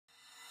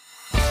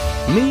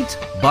Meet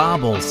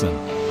Bob Olson.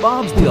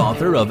 Bob's the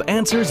author of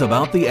Answers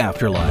About the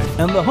Afterlife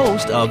and the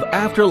host of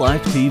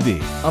Afterlife TV,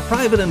 a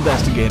private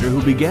investigator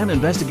who began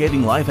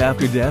investigating life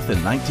after death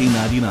in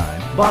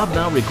 1999. Bob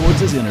now records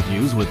his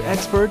interviews with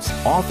experts,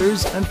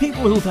 authors, and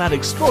people who've had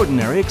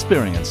extraordinary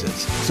experiences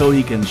so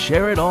he can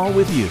share it all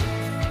with you.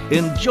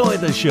 Enjoy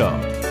the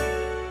show.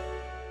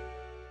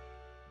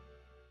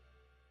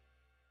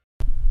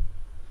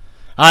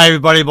 Hi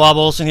everybody, Bob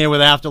Olson here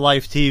with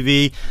Afterlife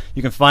TV.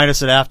 You can find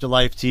us at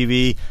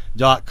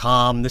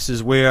afterlifetv.com. This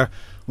is where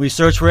we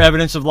search for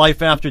evidence of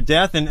life after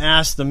death and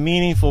ask the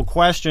meaningful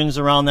questions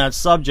around that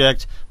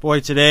subject.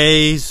 Boy,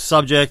 today's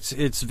subject,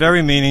 it's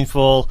very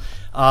meaningful.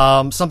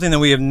 Something that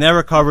we have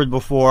never covered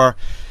before.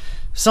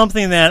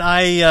 Something that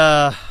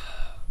I'm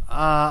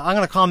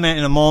going to comment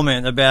in a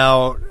moment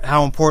about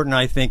how important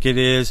I think it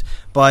is.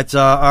 But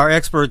our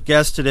expert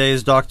guest today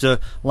is Dr.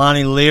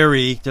 Lonnie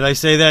Leary. Did I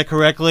say that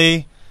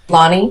correctly?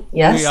 Lonnie,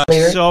 yes. We are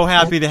Leary. so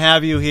happy to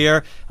have you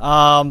here.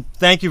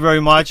 Thank you very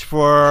much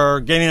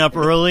for getting up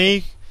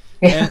early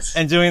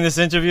and doing this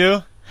interview.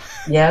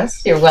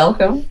 Yes, you're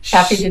welcome.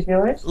 Happy to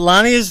do it.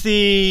 Lonnie is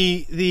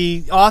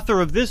the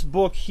author of this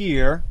book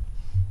here,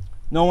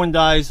 No One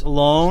Dies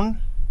Alone.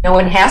 No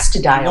one has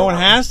to die alone. No one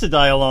has to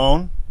die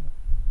alone.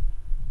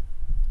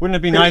 Wouldn't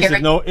it be nice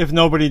if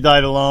nobody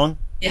died alone?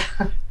 Yeah.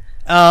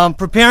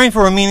 Preparing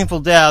for a meaningful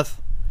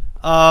death.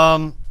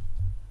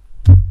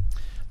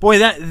 Boy,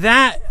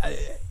 that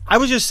I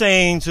was just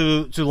saying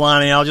to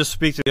Lonnie, I'll just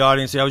speak to the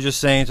audience here. I was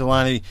just saying to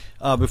Lonnie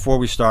before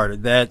we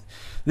started that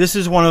this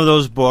is one of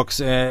those books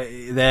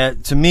that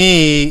to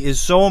me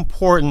is so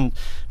important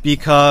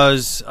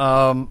because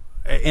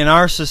in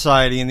our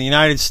society, in the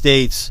United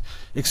States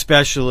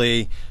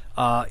especially,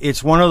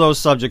 it's one of those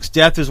subjects,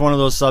 death is one of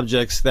those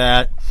subjects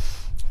that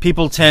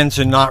people tend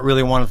to not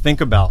really want to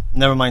think about,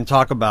 never mind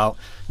talk about,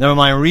 never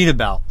mind read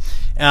about.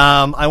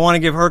 I want to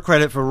give her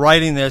credit for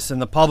writing this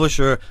and the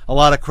publisher a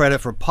lot of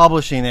credit for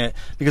publishing it,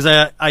 because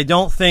I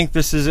don't think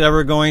this is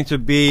ever going to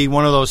be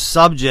one of those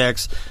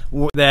subjects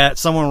that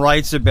someone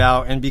writes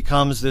about and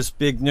becomes this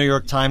big New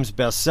York Times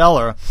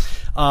bestseller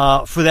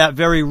for that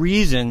very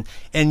reason.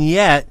 And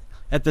yet,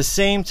 at the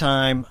same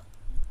time,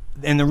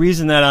 and the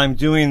reason that I'm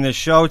doing this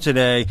show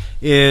today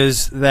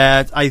is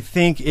that I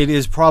think it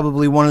is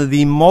probably one of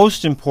the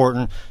most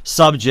important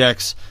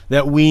subjects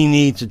that we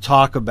need to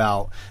talk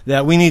about,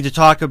 that we need to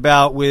talk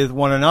about with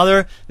one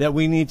another, that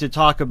we need to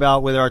talk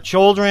about with our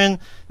children,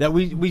 that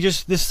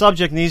this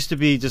subject needs to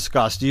be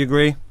discussed. Do you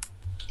agree?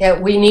 Yeah,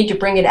 we need to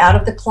bring it out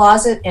of the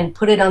closet and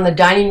put it on the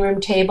dining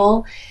room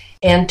table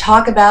and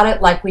talk about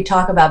it like we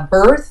talk about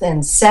birth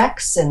and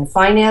sex and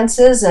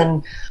finances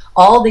and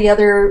all the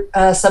other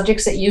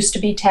subjects that used to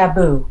be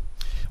taboo.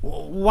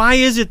 Why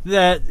is it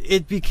that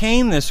it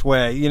became this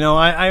way? You know,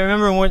 I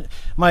remember when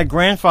my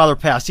grandfather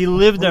passed. He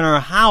lived in our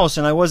house,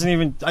 and I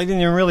didn't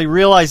even really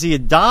realize he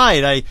had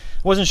died. I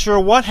wasn't sure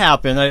what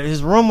happened.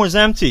 His room was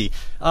empty.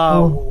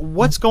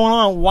 What's going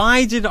on?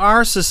 Why did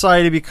our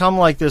society become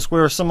like this,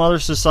 where some other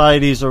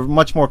societies are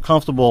much more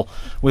comfortable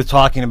with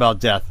talking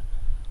about death?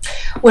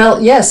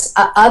 Well, yes,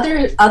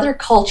 other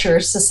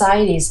cultures,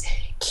 societies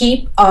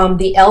keep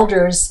the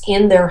elders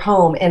in their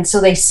home, and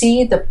so they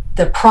see the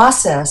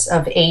process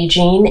of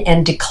aging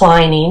and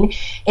declining,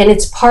 and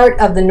it's part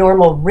of the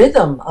normal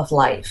rhythm of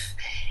life.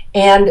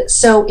 And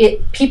so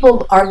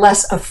people are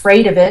less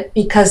afraid of it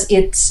because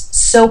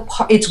it's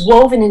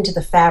woven into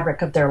the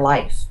fabric of their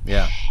life.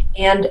 Yeah.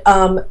 And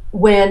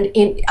when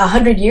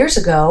 100 years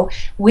ago,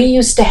 we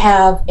used to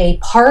have a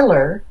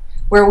parlor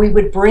where we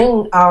would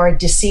bring our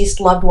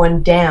deceased loved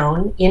one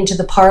down into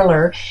the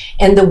parlor,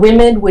 and the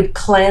women would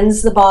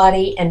cleanse the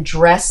body and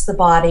dress the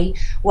body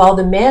while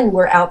the men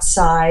were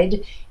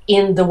outside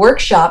in the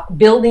workshop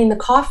building the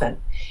coffin.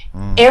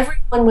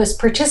 Everyone was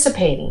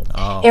participating.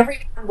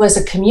 Everyone was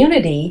a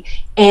community,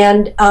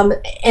 and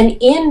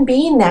in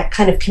being that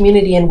kind of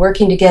community and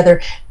working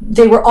together,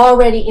 they were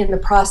already in the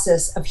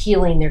process of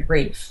healing their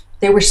grief.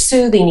 They were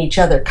soothing each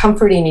other,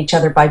 comforting each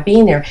other by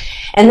being there.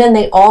 And then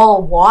they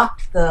all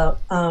walked the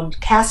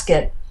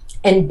casket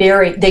and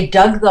they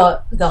dug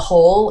the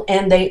hole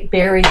and they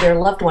buried their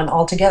loved one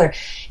all together.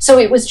 So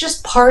it was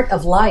just part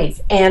of life,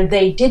 and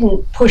they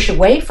didn't push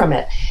away from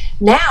it.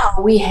 Now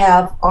we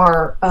have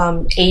our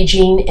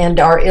aging and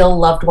our ill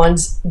loved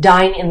ones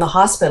dying in the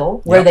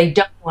hospital where they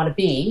don't want to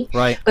be.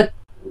 Right. But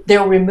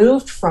they're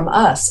removed from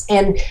us.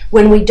 And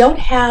when we don't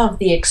have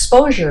the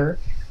exposure,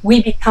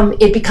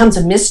 it becomes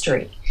a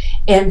mystery.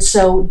 And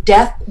so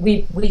death,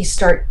 we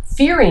start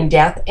fearing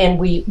death and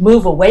we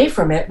move away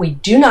from it. We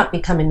do not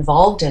become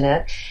involved in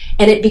it,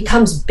 and it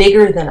becomes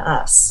bigger than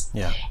us.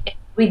 Yeah.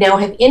 We now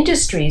have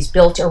industries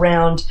built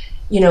around,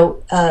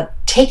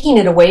 taking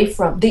it away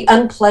from the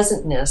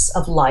unpleasantness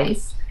of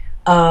life.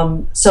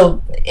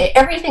 So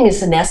everything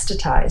is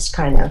anesthetized,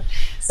 kind of.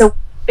 So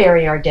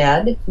bury our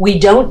dead. We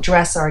don't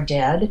dress our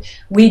dead.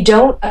 We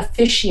don't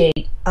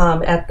officiate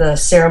at the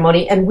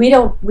ceremony, and we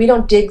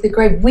don't dig the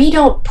grave. We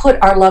don't put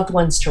our loved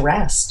ones to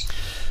rest.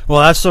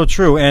 Well, that's so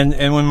true.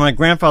 And when my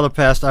grandfather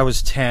passed, I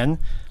was 10.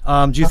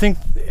 Do you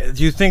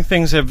think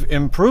things have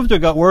improved or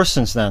got worse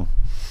since then?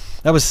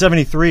 That was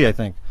 73, I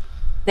think.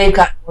 They've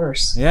gotten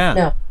worse. Yeah.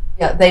 No.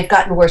 Yeah, they've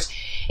gotten worse,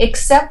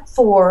 except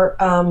for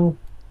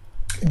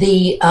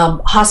the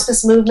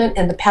hospice movement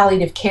and the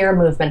palliative care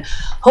movement.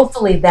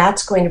 Hopefully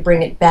that's going to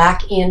bring it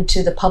back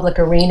into the public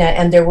arena,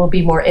 and there will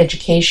be more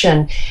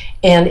education,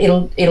 and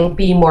it'll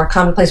be more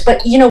commonplace.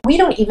 But we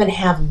don't even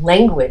have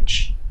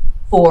language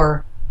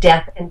for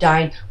death and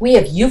dying. We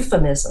have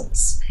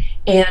euphemisms,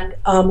 and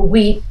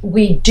we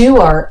do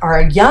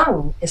our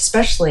young,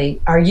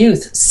 especially our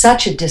youth,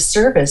 such a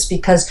disservice,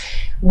 because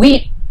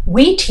we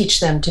teach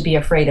them to be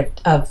afraid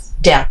of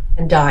death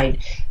and dying.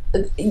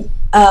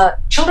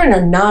 Children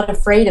are not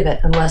afraid of it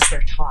unless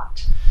they're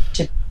taught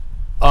to.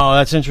 Oh,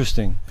 that's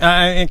interesting.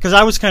 Because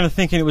I was kind of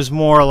thinking it was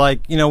more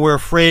like, we're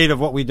afraid of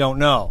what we don't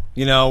know,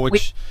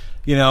 which,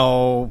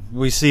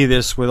 we see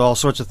this with all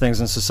sorts of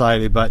things in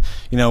society, but,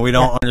 we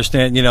don't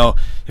understand,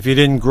 if you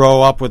didn't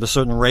grow up with a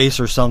certain race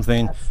or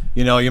something,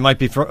 you might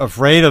be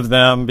afraid of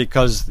them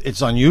because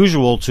it's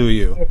unusual to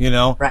you,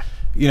 Right.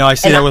 I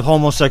see that with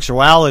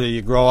homosexuality.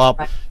 You grow up,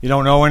 right. You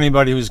don't know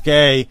anybody who's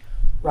gay.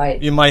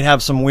 Right. You might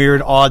have some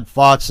weird, odd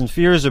thoughts and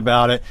fears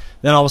about it.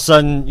 Then all of a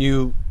sudden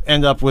you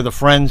end up with a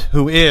friend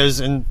who is,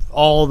 and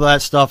all of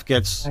that stuff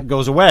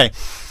goes away.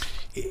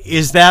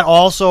 Is that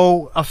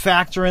also a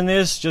factor in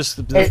this?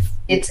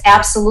 It's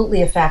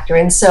absolutely a factor.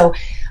 And so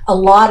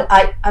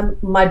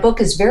my book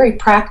is very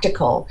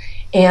practical.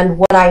 And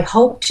what I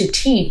hope to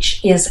teach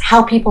is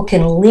how people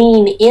can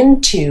lean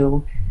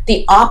into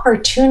the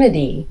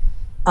opportunity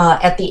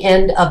at the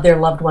end of their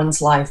loved one's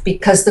life,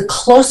 because the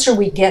closer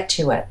we get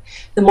to it,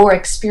 the more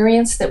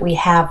experience that we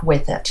have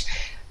with it,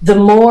 the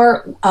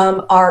more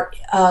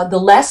the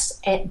less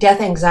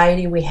death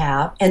anxiety we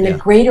have, and the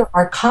greater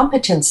our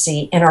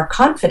competency and our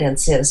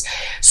confidence is.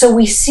 So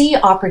we see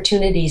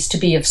opportunities to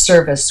be of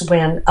service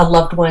when a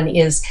loved one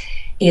is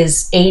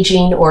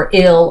aging or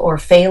ill or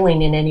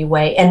failing in any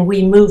way, and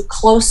we move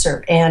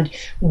closer, and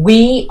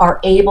we are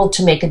able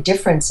to make a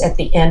difference at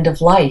the end of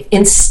life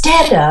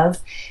instead of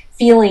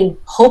feeling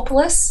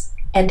hopeless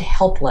and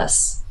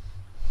helpless.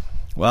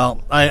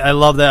 Well, I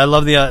love that. I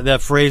love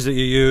that phrase that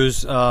you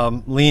use,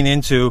 lean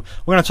into.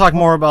 We're going to talk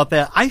more about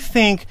that. I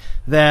think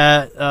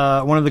that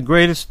one of the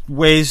greatest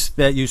ways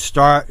that you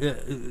start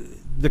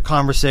the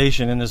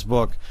conversation in this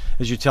book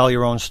is you tell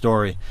your own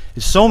story.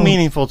 It's so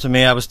meaningful to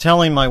me. I was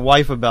telling my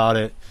wife about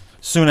it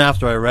soon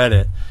after I read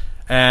it,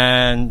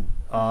 and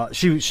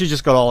she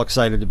just got all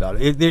excited about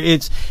it.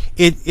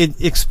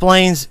 It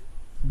explains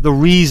the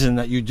reason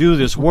that you do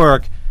this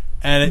work,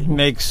 and it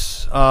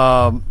makes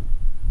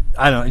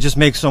it just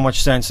makes so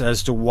much sense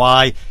as to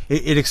why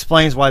it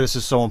explains why this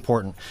is so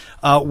important.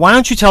 Why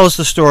don't you tell us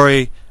the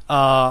story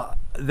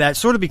that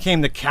sort of became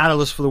the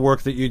catalyst for the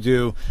work that you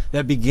do,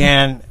 that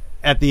began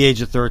at the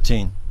age of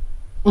 13?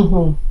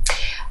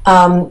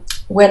 Mm-hmm.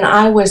 When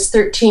I was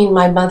 13,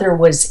 my mother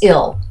was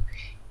ill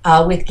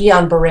with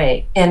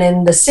Guillain-Barré, and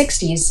in the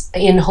 60s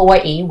in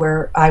Hawaii,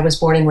 where I was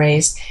born and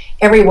raised,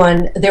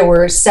 there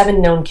were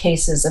 7 known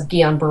cases of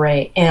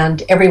Guillain-Barré,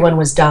 and everyone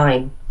was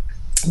dying.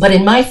 But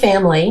in my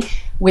family,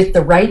 with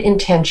the right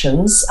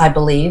intentions, I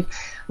believe,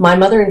 my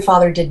mother and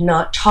father did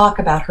not talk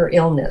about her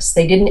illness.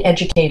 They didn't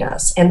educate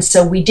us, and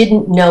so we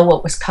didn't know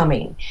what was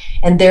coming,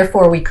 and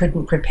therefore we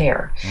couldn't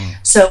prepare.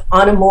 So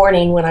on a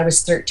morning when I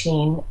was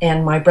 13,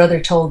 and my brother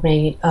told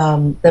me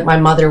that my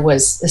mother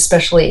was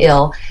especially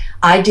ill,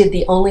 I did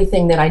the only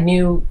thing that I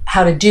knew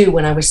how to do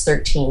when I was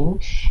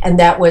 13, and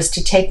that was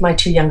to take my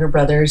 2 younger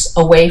brothers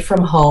away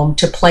from home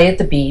to play at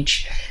the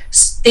beach,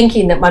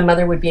 thinking that my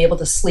mother would be able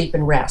to sleep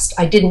and rest.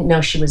 I didn't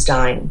know she was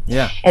dying.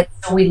 Yeah. And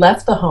so we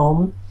left the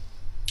home,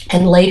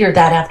 and later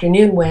that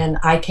afternoon when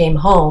I came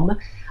home,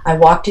 I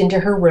walked into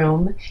her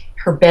room,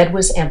 her bed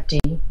was empty,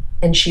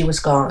 and she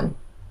was gone.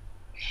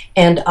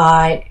 And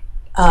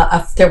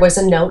there was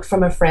a note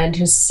from a friend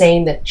who's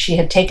saying that she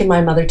had taken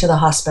my mother to the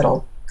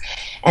hospital,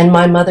 and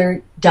my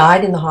mother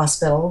died in the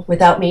hospital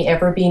without me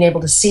ever being able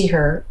to see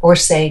her or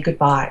say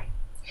goodbye.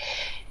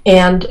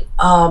 And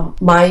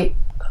my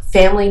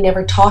family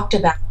never talked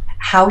about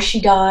how she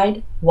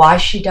died, why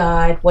she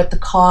died, what the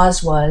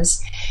cause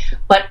was.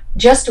 But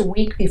just a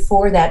week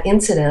before that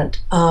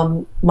incident,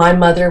 my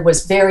mother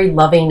was very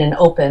loving and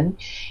open,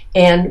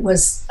 and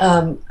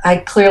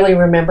I clearly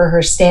remember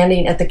her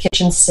standing at the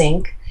kitchen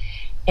sink,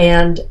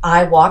 and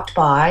I walked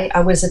by. I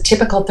was a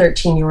typical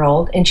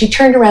 13-year-old, and she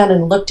turned around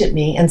and looked at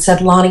me and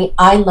said, "Lonnie,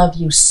 I love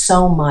you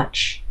so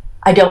much."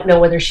 I don't know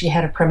whether she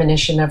had a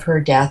premonition of her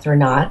death or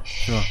not.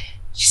 Sure.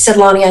 She said,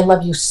 "Lonnie, I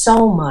love you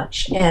so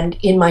much." And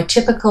in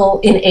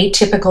atypical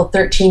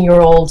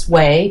 13-year-old's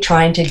way,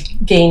 trying to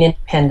gain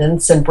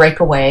independence and break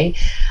away,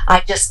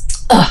 I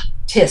just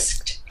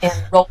tisked and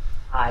rolled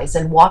my eyes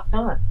and walked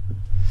on.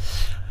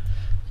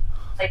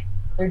 My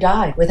mother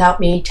died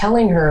without me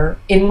telling her,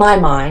 in my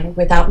mind,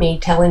 without me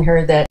telling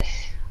her that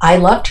I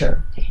loved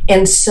her.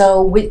 And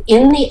so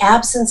within the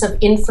absence of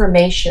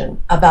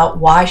information about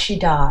why she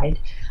died,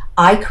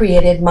 I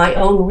created my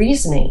own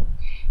reasoning.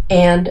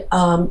 And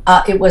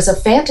it was a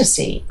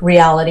fantasy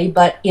reality,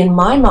 but in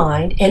my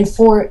mind, and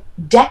for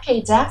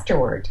decades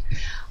afterward,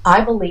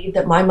 I believed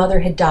that my mother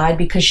had died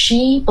because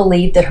she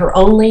believed that her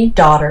only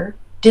daughter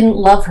didn't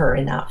love her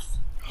enough.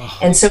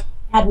 And so she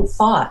hadn't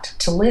fought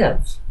to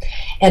live.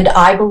 And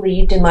I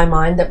believed in my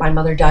mind that my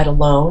mother died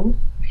alone.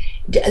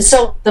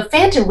 So the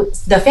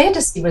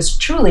fantasy was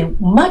truly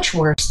much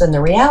worse than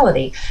the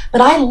reality.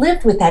 But I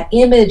lived with that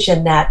image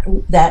and that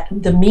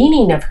the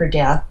meaning of her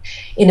death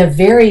in a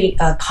very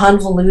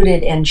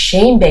convoluted and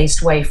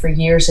shame-based way for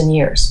years and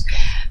years.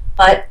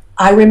 But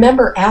I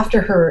remember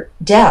after her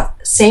death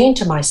saying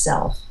to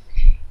myself,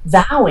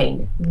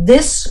 vowing,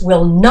 this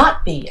will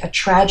not be a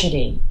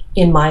tragedy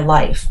in my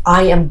life.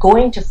 I am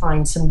going to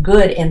find some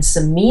good and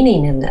some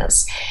meaning in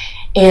this.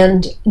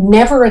 And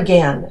never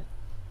again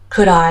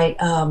could I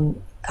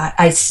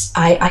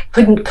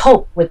couldn't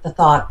cope with the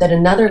thought that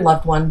another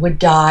loved one would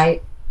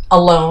die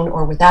alone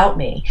or without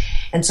me.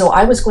 And so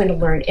I was going to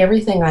learn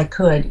everything I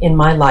could in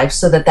my life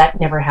so that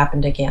that never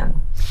happened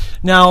again.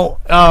 Now,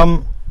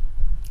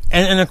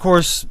 and of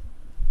course,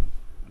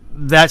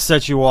 that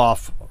sets you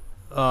off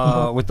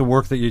with the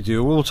work that you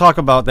do. We'll talk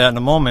about that in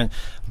a moment.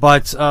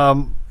 But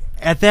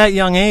at that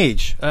young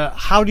age,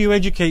 how do you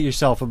educate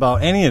yourself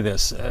about any of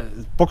this?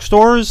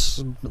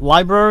 Bookstores,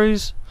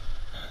 libraries?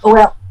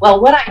 Well,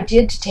 what I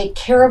did to take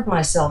care of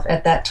myself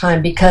at that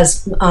time,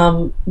 because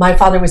my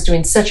father was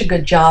doing such a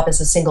good job as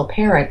a single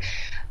parent,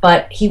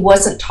 but he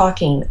wasn't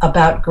talking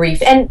about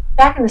grief. And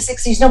back in the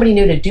 60s, nobody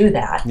knew to do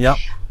that. Yep.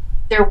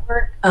 There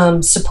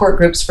weren't support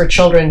groups for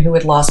children who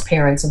had lost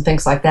parents and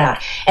things like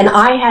that. And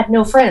I had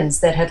no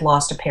friends that had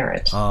lost a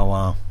parent. Oh,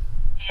 wow.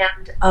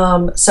 And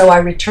so I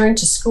returned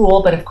to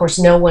school, but of course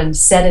no one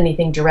said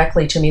anything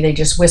directly to me. They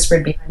just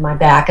whispered behind my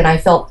back, and I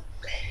felt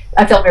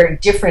very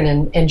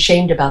different and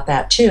shamed about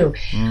that too.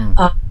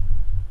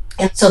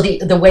 And so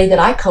the way that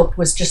I coped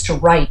was just to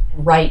write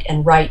and write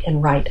and write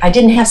and write. I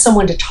didn't have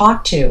someone to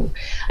talk to.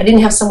 I didn't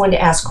have someone to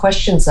ask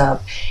questions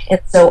of. And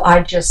so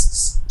I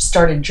just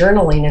started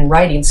journaling and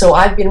writing. So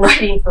I've been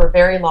writing for a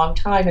very long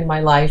time in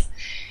my life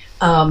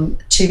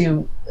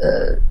to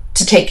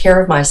take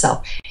care of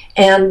myself.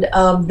 And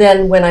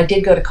then when I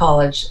did go to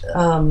college,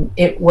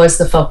 it was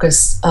the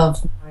focus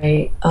of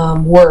my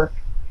work.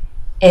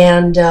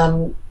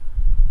 And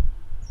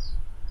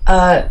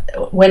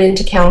went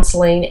into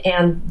counseling,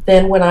 and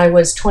then when I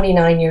was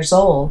 29 years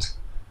old,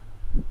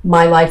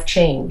 my life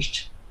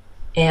changed,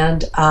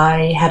 and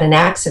I had an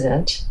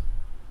accident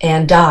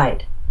and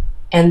died.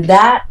 And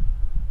that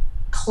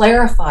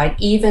clarified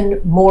even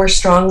more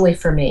strongly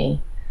for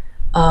me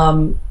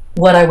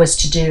what I was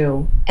to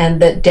do, and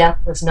that death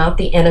was not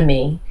the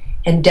enemy,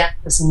 and death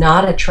was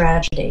not a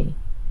tragedy,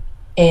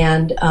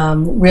 and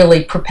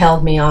really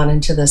propelled me on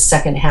into the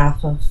second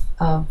half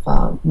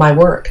of my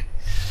work.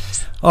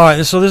 All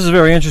right, so this is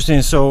very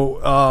interesting. So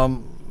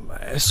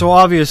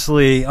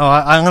obviously,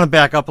 I'm going to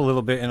back up a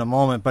little bit in a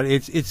moment, but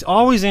it's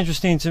always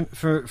interesting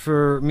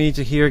for me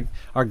to hear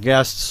our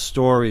guests'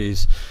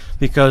 stories,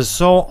 because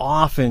so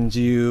often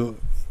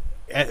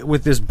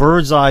with this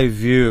bird's eye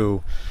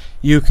view,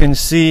 you can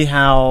see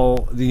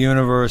how the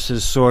universe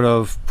has sort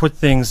of put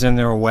things in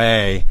their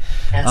way,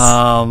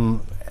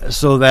 yes.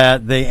 So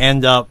that they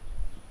end up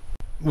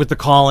with the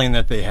calling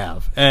that they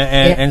have,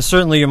 and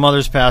certainly your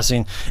mother's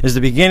passing is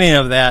the beginning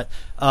of that.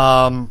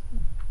 And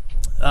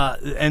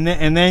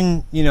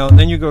then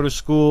you go to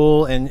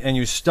school and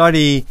you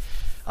study.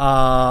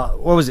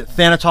 What was it?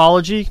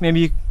 Thanatology?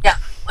 Maybe. Yeah,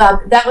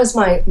 that was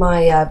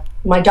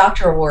my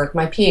doctoral work.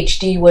 My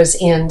PhD was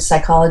in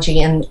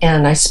psychology, and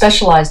I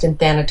specialized in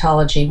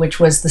thanatology, which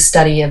was the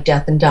study of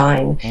death and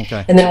dying.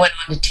 Okay. And then went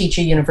on to teach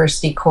a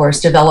university course,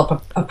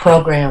 develop a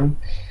program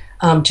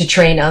to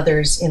train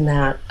others in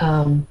that.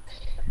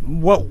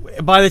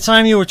 By the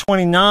time you were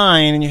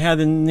 29 and you had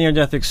the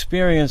near-death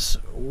experience,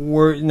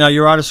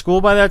 you're out of school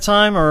by that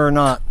time or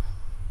not?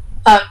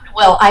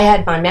 Well, I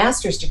had my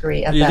master's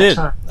degree at that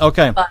time.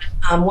 Okay. But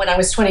when I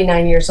was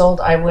 29 years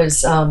old, I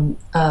was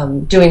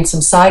doing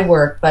some side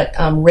work, but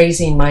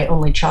raising my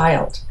only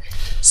child.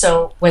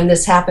 So when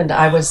this happened,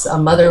 I was a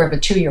mother of a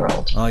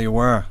 2-year-old. Oh, you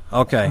were?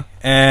 Okay.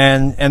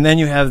 And then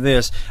you have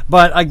this.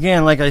 But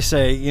again, like I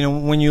say,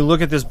 when you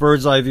look at this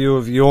bird's eye view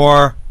of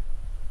your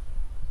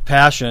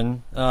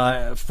passion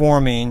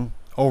forming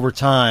over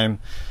time,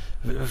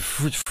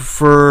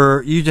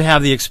 for you to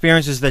have the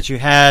experiences that you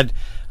had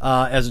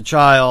as a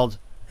child,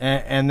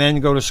 and then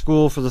go to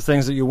school for the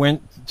things that you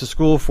went to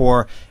school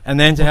for, and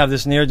then to have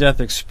this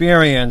near-death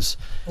experience,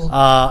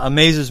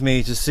 amazes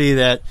me to see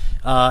that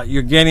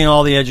you're getting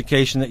all the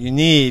education that you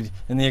need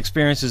and the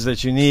experiences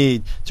that you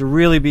need to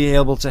really be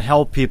able to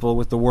help people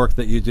with the work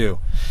that you do.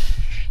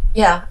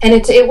 Yeah, and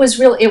it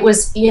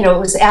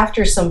was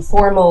after some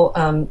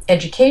formal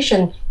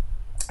education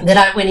that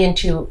I went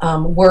into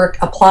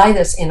apply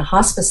this in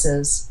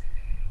hospices,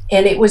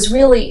 and it was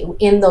really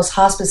in those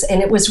hospices,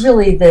 and it was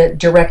really the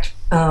direct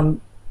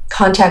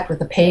contact with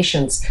the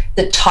patients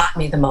that taught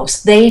me the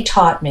most. They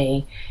taught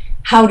me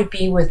how to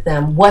be with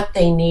them, what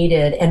they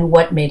needed, and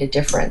what made a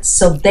difference.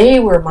 So they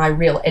were my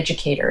real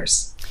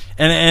educators.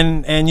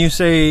 And you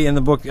say in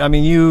the book, I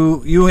mean,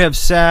 you have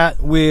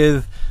sat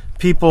with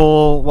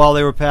people while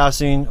they were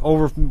passing,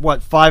 over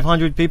what,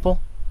 500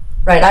 people?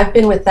 Right. I've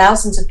been with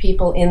thousands of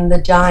people in the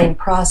dying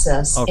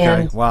process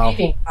and wow.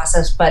 grieving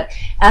process, but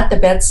at the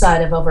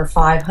bedside of over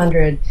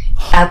 500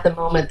 at the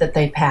moment that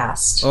they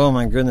passed. Oh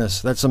my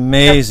goodness, that's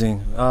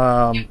amazing.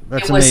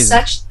 That's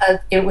amazing.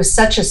 It was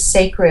such a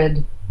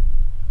sacred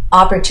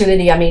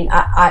opportunity. I mean,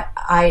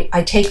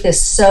 I take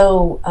this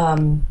so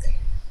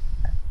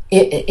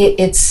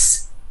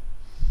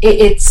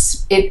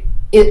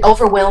it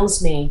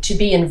overwhelms me to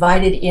be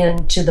invited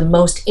into the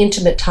most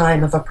intimate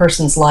time of a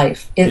person's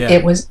life.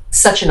 It was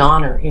such an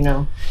honor, you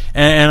know.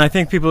 And I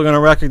think people are going to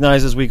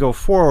recognize as we go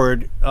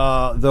forward,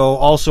 though,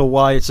 also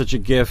why it's such a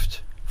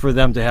gift for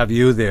them to have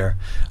you there.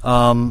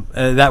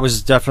 That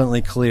was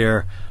definitely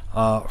clear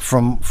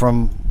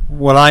from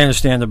what I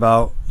understand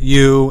about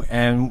you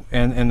and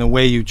the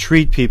way you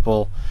treat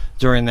people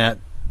during that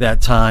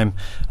time.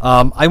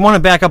 I want to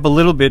back up a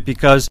little bit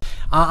because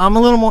I'm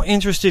a little more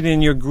interested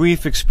in your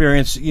grief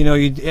experience. You know,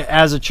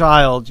 as a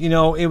child, you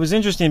know, it was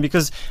interesting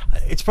because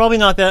it's probably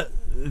not that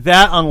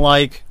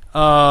unlike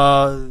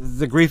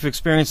the grief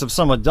experience of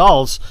some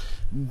adults,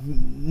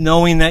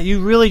 knowing that you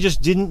really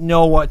just didn't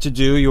know what to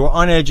do. You were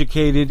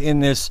uneducated in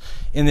this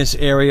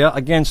area.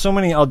 Again, so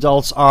many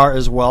adults are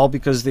as well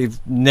because they've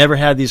never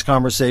had these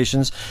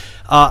conversations.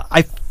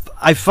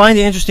 I find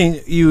it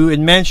interesting. You had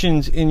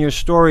mentioned in your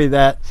story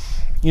that,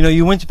 you know,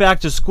 you went back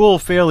to school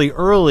fairly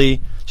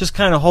early, just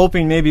kind of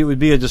hoping maybe it would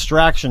be a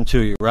distraction to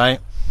you, right?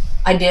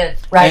 I did,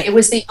 right. It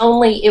was the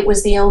only,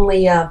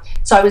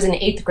 so I was in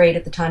 8th grade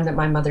at the time that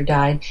my mother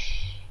died,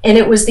 and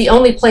it was the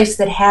only place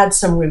that had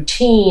some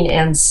routine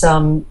and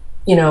some,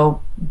 you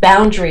know,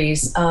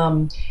 boundaries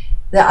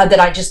that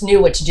I just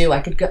knew what to do. I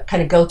could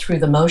kind of go through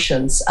the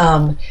motions.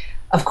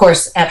 Of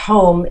course, at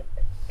home,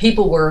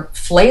 people were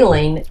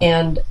flailing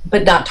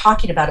but not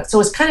talking about it.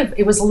 So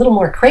it was a little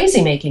more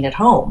crazy making at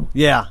home.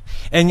 Yeah.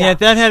 And yet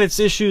that had its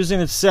issues in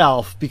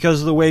itself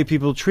because of the way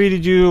people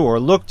treated you or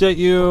looked at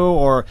you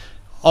or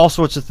all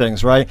sorts of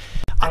things, right?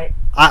 Right.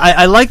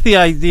 I like the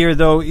idea,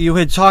 though. You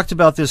had talked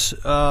about this,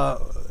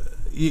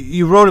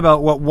 you wrote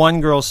about what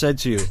one girl said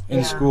to you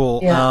in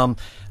school. Yeah.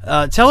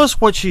 Tell us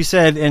what she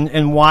said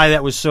and why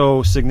that was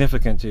so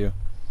significant to you.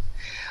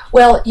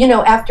 Well, you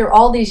know, after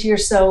all these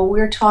years, so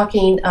we're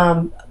talking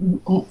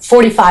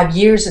 45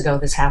 years ago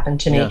this happened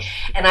to me,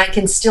 and I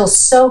can still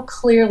so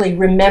clearly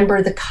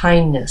remember the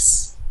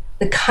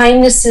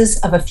kindnesses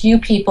of a few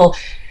people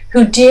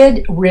who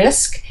did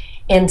risk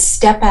and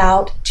step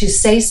out to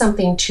say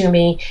something to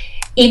me,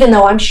 even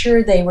though I'm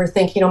sure they were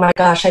thinking, oh my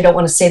gosh, I don't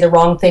want to say the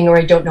wrong thing or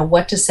I don't know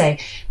what to say.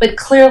 But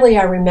clearly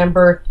I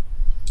remember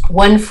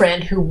one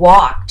friend who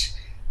walked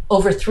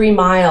over 3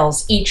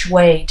 miles each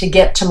way to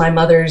get to my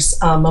mother's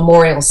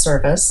memorial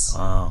service.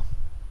 Wow.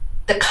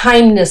 The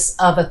kindness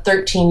of a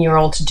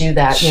 13-year-old to do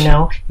that, you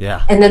know?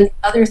 Yeah. And then the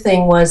other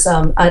thing was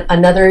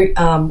another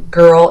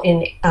girl,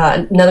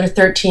 another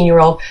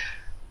 13-year-old,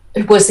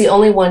 was the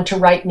only one to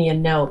write me a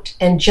note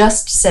and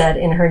just said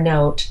in her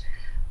note,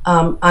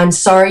 I'm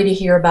sorry to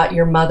hear about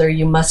your mother.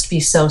 You must be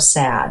so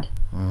sad.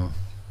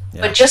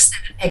 Yeah. But just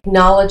that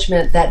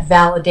acknowledgement, that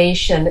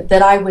validation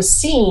that I was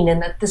seen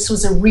and that this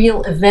was a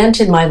real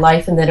event in my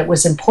life and that it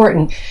was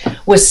important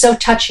was so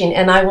touching,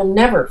 and I will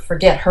never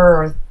forget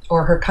her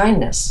or her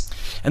kindness.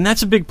 And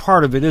that's a big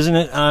part of it, isn't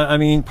it? I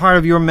mean, part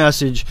of your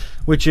message,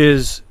 which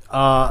is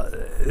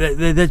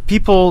that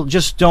people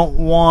just don't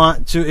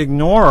want to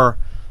ignore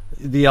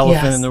the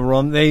elephant in the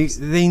room.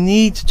 They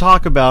need to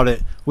talk about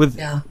it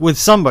with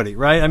somebody,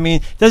 right? I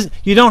mean,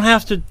 you don't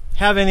have to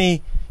have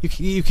any.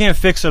 You can't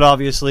fix it,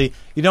 obviously.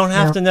 You don't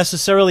have to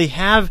necessarily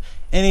have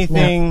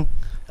anything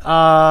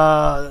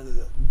to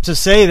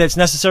say that's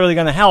necessarily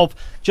going to help.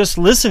 Just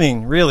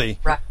listening, really.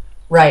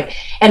 Right.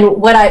 And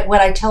what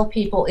I tell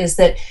people is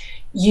that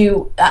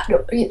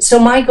so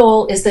my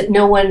goal is that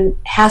no one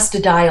has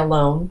to die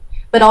alone,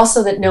 but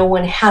also that no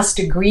one has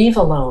to grieve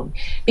alone,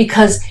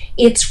 because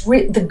it's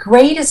the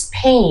greatest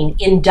pain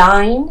in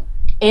dying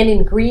and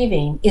in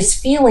grieving is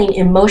feeling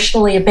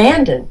emotionally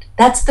abandoned.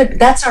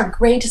 That's our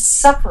greatest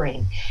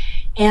suffering.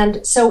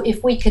 And so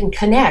if we can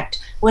connect,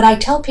 what I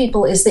tell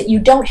people is that you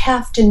don't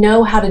have to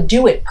know how to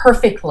do it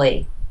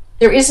perfectly.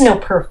 There is no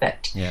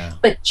perfect.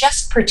 But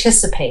just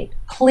participate.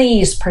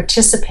 Please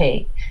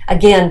participate.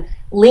 Again,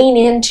 lean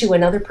into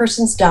another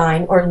person's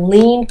dying or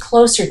lean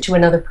closer to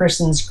another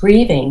person's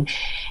grieving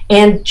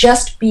and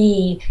just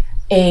be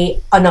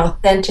an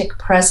authentic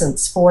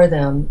presence for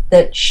them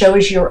that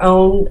shows your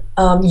own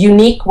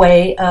unique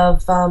way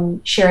of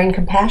sharing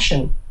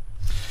compassion.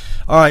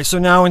 All right, so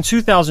now in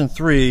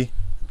 2003,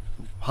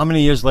 how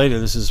many years later?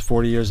 This is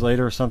 40 years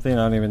later or something? I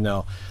don't even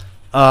know.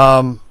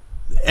 The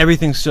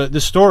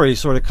story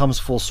sort of comes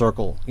full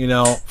circle, you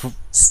know.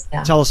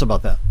 Tell us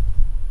about that.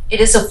 It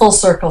is a full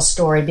circle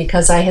story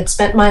because I had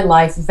spent my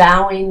life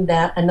vowing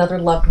that another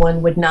loved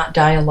one would not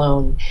die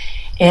alone.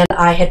 And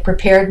I had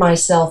prepared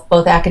myself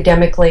both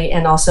academically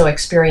and also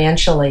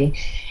experientially.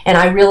 And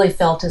I really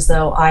felt as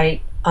though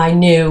I I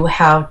knew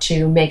how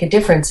to make a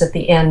difference at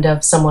the end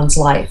of someone's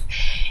life.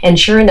 And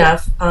sure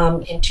enough,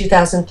 in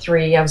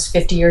 2003, I was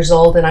 50 years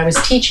old, and I was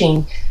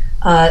teaching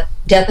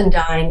Death and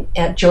Dying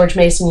at George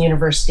Mason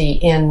University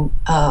in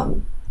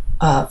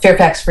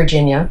Fairfax,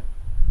 Virginia.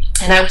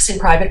 And I was in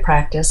private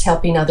practice,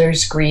 helping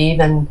others grieve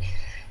and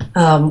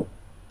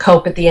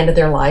cope at the end of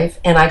their life.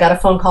 And I got a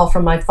phone call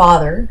from my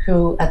father,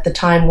 who at the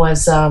time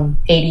was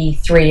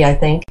 83, I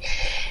think,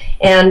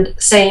 and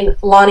saying,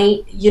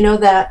 Lonnie, you know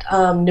that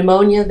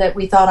pneumonia that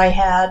we thought I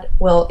had?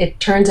 Well, it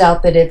turns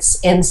out that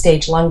it's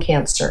end-stage lung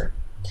cancer.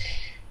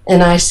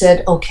 And I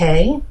said,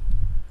 okay,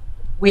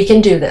 we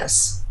can do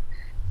this.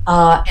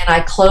 And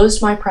I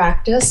closed my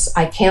practice.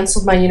 I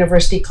canceled my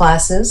university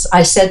classes.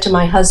 I said to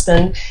my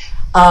husband,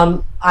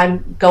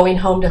 I'm going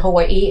home to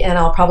Hawaii, and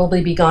I'll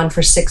probably be gone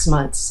for 6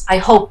 months. I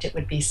hoped it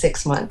would be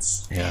 6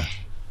 months. Yeah.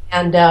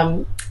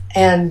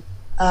 And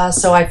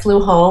so I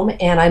flew home,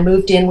 and I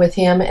moved in with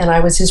him, and I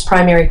was his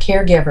primary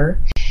caregiver.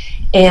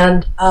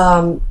 And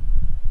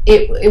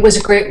it was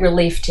a great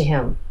relief to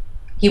him.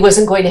 He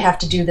wasn't going to have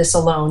to do this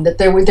alone. That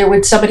there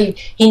would somebody.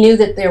 He knew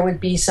that there would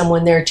be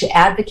someone there to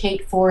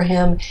advocate for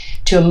him,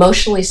 to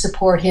emotionally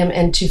support him,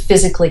 and to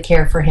physically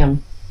care for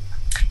him.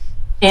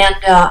 And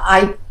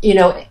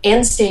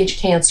end-stage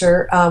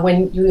cancer,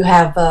 when you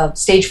have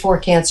stage 4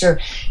 cancer,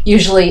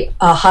 usually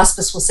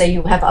hospice will say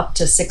you have up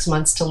to 6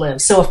 months to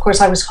live. So, of course,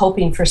 I was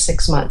hoping for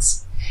 6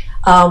 months.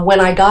 When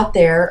I got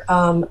there,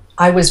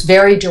 I was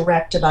very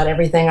direct about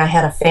everything. I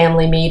had a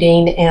family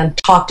meeting and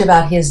talked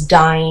about his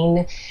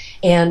dying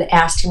and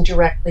asked him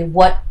directly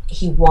what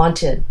he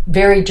wanted.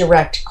 Very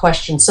direct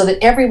questions so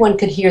that everyone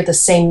could hear the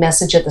same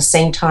message at the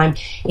same time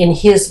in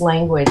his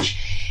language.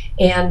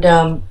 And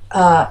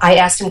I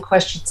asked him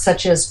questions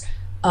such as,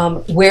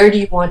 where do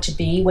you want to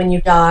be when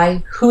you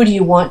die? Who do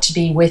you want to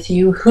be with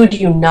you? Who do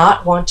you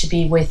not want to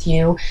be with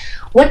you?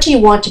 What do you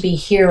want to be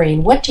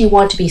hearing? What do you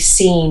want to be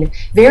seeing?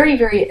 Very,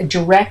 very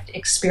direct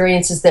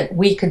experiences that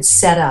we could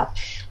set up.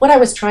 What I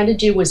was trying to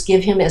do was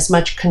give him as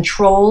much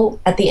control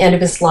at the end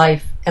of his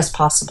life as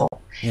possible.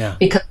 Yeah.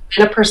 Because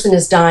when a person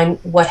is dying,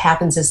 what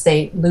happens is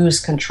they lose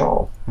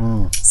control.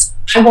 So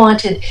I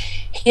wanted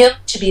him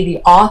to be the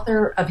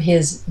author of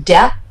his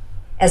death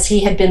as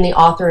he had been the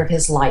author of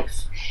his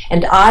life.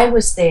 And I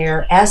was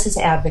there as his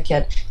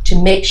advocate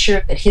to make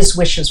sure that his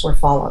wishes were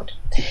followed.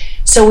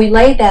 So we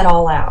laid that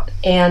all out.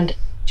 And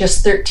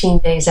just 13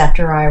 days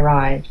after I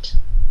arrived,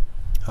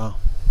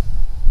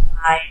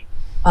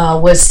 I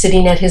was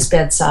sitting at his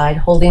bedside,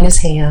 holding his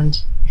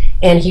hand,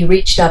 and he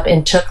reached up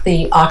and took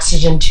the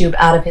oxygen tube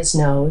out of his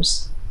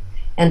nose.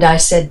 And I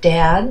said,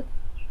 Dad,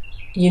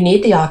 you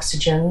need the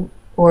oxygen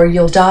or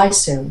you'll die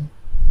soon.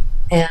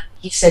 And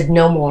he said,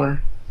 no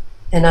more.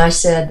 And I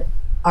said,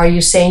 are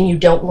you saying you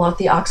don't want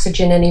the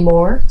oxygen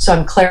anymore? So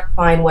I'm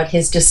clarifying what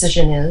his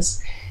decision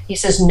is. He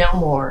says, no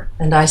more.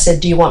 And I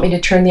said, do you want me to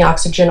turn the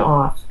oxygen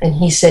off? And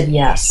he said,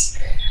 yes.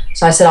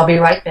 So I said, I'll be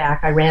right back.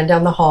 I ran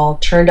down the hall,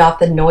 turned off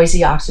the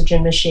noisy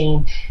oxygen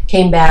machine,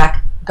 came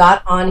back,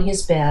 got on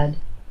his bed,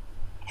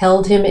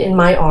 held him in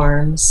my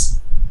arms,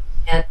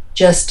 and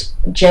just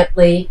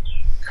gently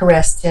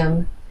caressed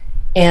him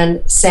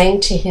and sang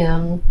to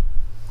him.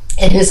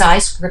 And his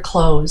eyes were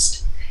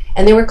closed.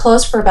 And they were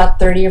closed for about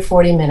 30 or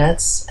 40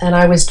 minutes, and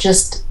I was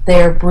just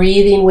there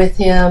breathing with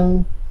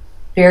him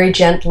very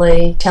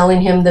gently,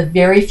 telling him the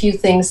very few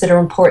things that are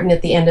important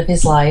at the end of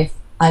his life.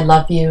 I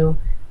love you.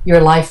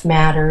 Your life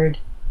mattered.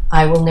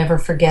 I will never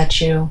forget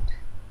you.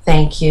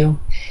 Thank you.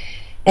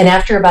 And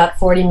after about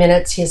 40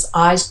 minutes, his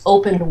eyes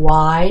opened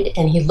wide,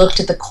 and he looked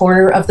at the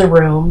corner of the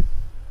room,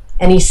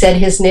 and he said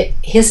his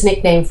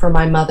nickname for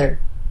my mother,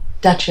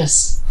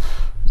 Duchess.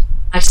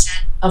 I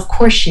said, of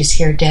course she's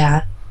here,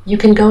 Dad. You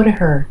can go to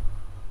her.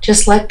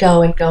 Just let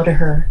go and go to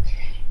her.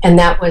 And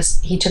that was,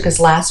 he took his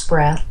last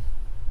breath.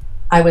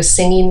 I was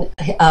singing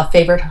a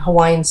favorite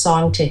Hawaiian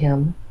song to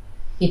him.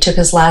 He took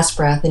his last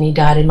breath and he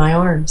died in my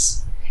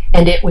arms.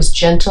 And it was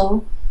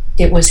gentle.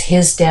 It was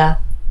his death.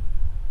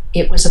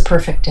 It was a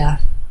perfect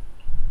death.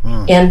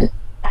 And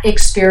that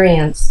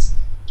experience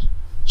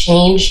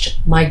changed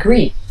my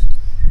grief.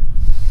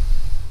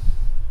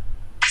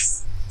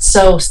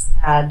 So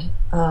sad.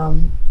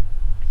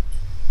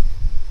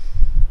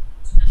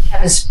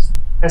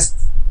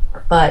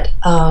 But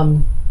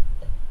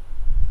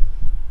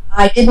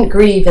I didn't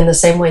grieve in the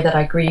same way that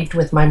I grieved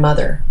with my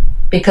mother,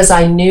 because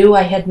I knew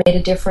I had made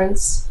a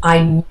difference.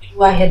 I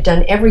knew I had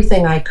done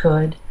everything I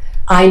could.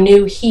 I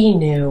knew he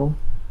knew.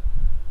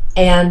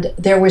 And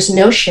there was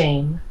no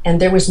shame, and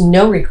there was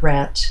no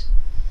regret.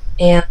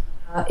 And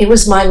it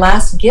was my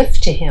last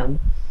gift to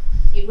him.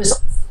 It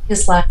was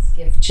his last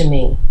gift to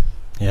me.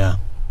 Yeah.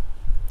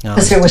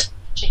 Because there was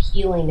such a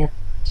healing in it.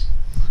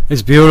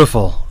 It's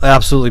beautiful,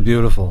 absolutely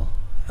beautiful.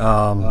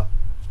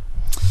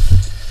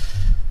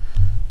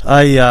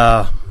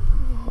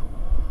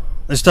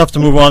 It's tough to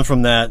move on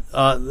from that.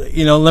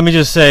 Let me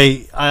just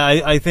say,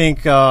 I think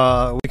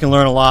we can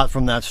learn a lot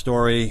from that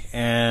story,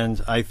 and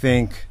I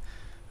think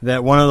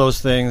that one of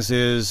those things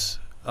is,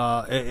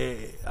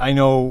 I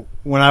know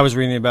when I was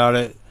reading about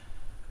it,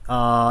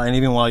 and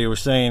even while you were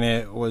saying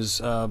it,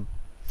 was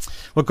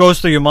what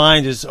goes through your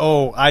mind is,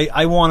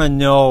 I want to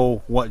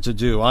know what to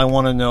do. I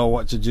want to know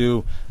what to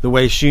do the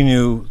way she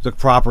knew the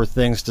proper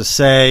things to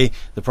say,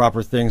 the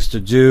proper things to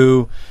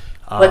do.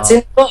 What's in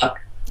the book?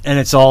 And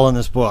it's all in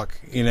this book,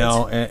 and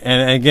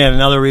again,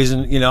 another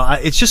reason,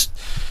 it's just,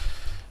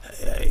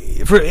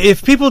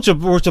 if people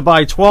were to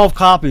buy 12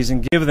 copies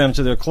and give them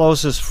to their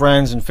closest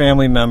friends and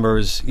family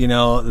members,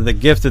 the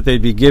gift that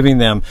they'd be giving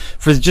them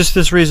for just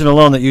this reason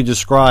alone that you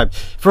described.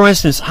 For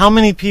instance, how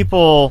many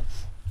people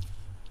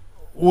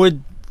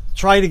would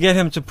try to get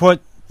him to put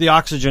the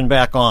oxygen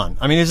back on?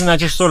 I mean, isn't that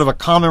just sort of a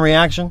common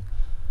reaction?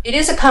 It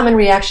is a common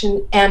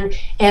reaction, and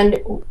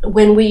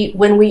when we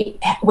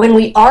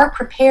are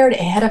prepared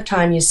ahead of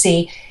time, you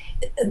see,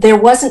 there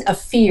wasn't a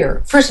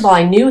fear. First of all,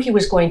 I knew he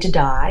was going to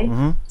die,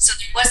 so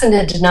there wasn't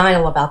a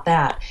denial about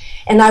that.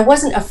 And I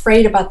wasn't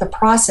afraid about the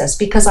process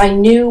because I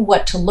knew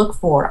what to look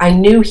for. I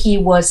knew he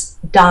was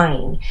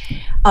dying.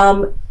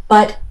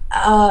 But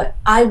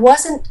I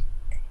wasn't...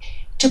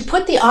 To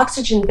put the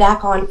oxygen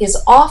back on is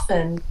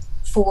often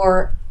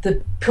for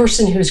the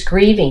person who's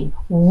grieving.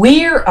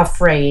 We're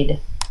afraid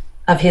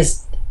of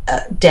his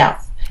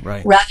death,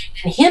 right, rather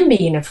than him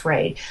being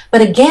afraid.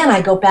 But again,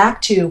 I go back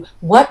to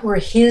what were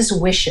his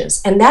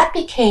wishes, and that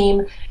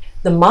became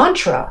the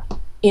mantra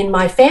in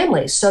my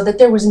family, so that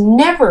there was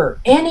never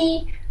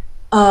any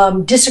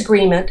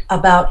disagreement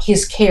about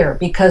his care,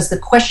 because the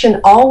question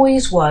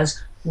always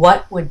was,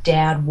 what would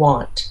Dad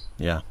want?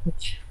 Yeah.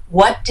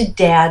 What did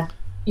Dad,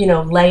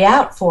 lay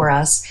out for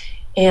us?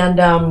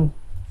 And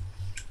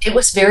it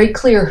was very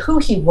clear who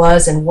he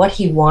was and what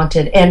he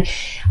wanted. And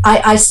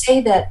I say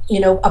that,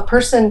 a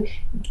person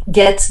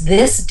gets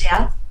this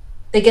death,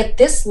 they get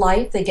this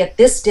life, they get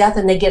this death,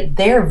 and they get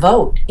their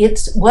vote.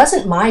 It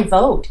wasn't my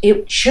vote.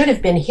 It should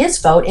have been his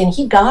vote, and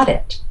he got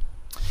it.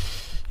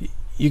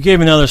 You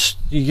gave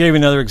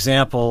another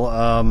example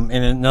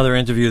in another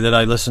interview that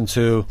I listened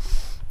to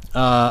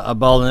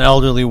about an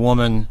elderly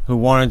woman who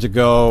wanted to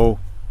go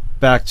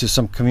back to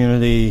some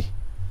community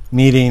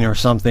meeting or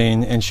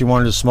something, and she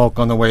wanted to smoke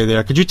on the way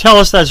there. Could you tell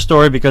us that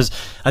story, because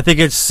I think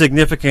it's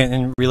significant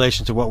in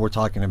relation to what we're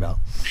talking about?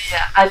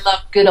 Yeah, I love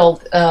good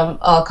old.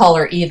 I'll call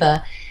her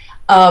Eva.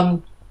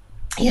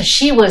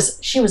 She was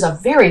a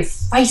very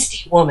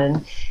feisty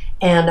woman,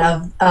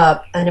 and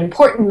an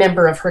important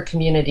member of her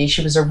community.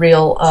 She was a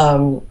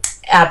real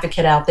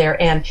advocate out there,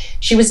 and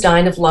she was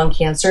dying of lung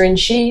cancer, and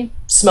she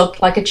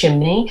smoked like a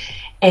chimney,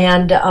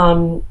 and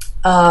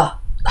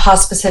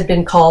hospice had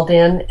been called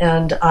in,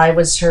 and I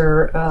was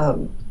her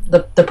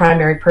the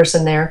primary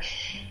person there.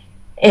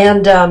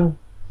 And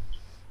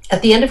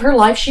at the end of her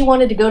life, she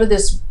wanted to go to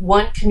this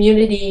one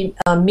community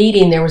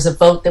meeting. There was a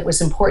vote that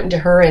was important to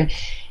her,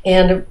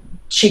 and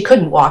she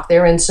couldn't walk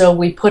there, and so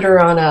we put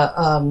her on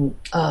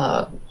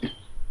a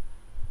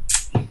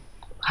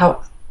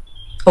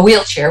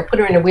wheelchair. Put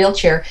her in a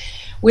wheelchair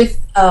with,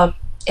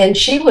 and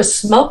she was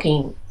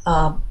smoking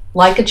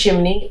like a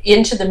chimney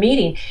into the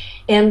meeting.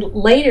 And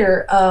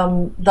later,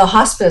 the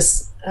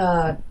hospice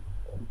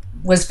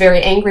was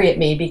very angry at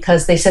me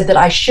because they said that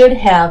I should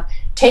have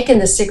taken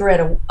the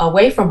cigarette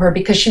away from her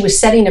because she was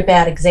setting a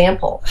bad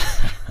example.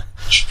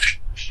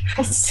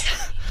 I said,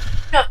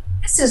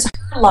 this is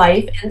her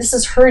life and this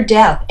is her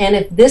death. And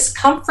if this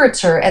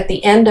comforts her at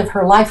the end of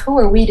her life, who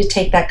are we to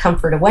take that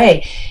comfort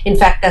away? In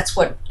fact, that's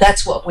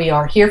what we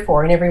are here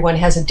for. And everyone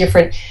has a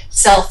different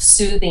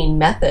self-soothing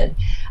method.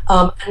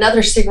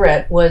 Another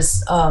cigarette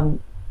was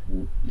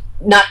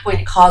not going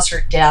to cause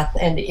her death,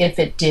 and if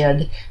it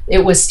did,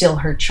 it was still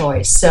her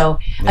choice. So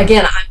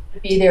again, I'm going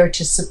to be there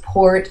to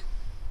support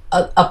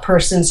a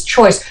person's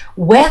choice,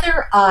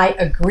 whether I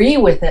agree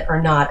with it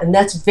or not. And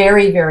that's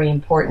very, very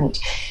important,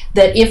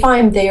 that if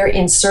I'm there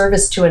in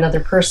service to another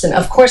person,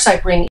 of course I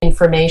bring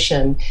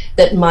information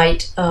that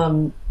might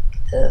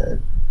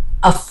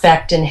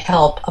affect and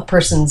help a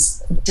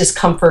person's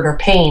discomfort or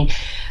pain,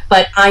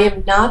 but I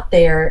am not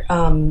there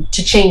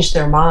to change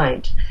their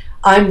mind.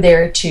 I'm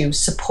there to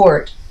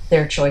support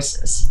their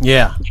choices.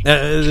 Yeah,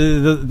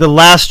 the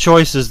last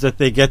choices that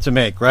they get to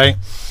make, right?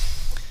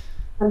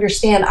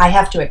 Understand, I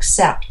have to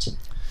accept.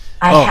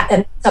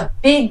 And it's a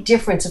big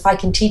difference if I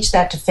can teach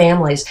that to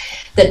families,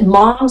 that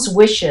mom's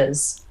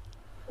wishes,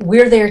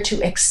 we're there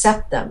to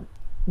accept them,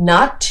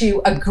 not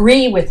to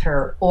agree with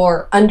her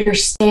or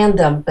understand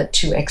them, but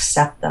to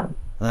accept them.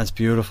 That's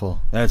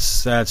beautiful. That's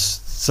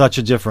such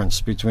a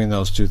difference between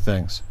those two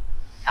things.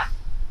 Yeah.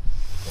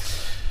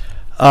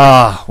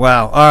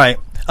 Wow. All right.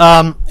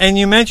 And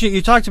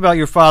you talked about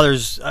your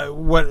father's,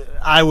 what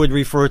I would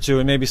refer to,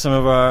 and maybe some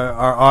of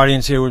our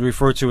audience here would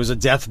refer to as a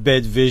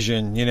deathbed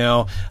vision,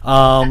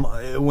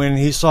 when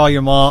he saw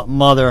your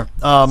mother.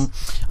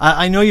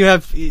 I know you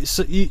have,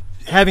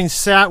 having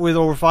sat with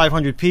over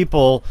 500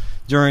 people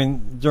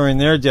during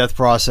their death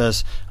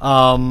process,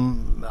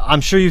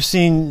 I'm sure you've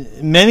seen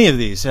many of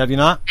these, have you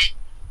not?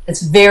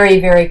 It's very,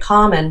 very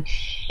common.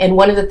 And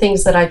one of the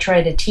things that I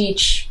try to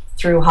teach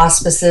through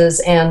hospices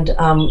and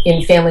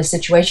in family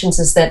situations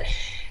is that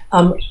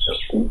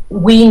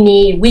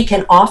we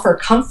can offer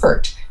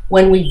comfort,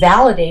 when we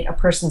validate a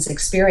person's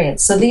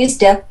experience. So these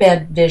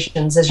deathbed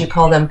visions, as you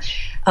call them,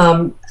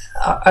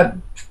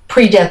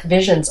 pre-death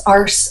visions,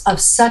 are of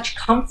such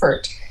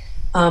comfort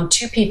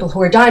to people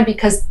who are dying,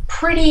 because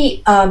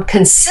pretty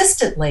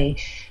consistently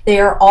they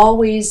are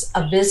always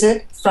a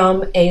visit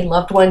from a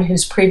loved one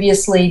who's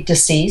previously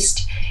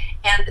deceased,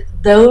 and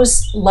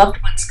those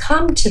loved ones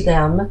come to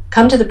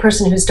the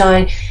person who's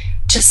dying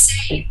to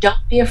say,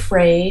 don't be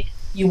afraid,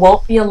 you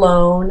won't be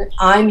alone,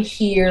 I'm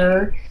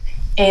here,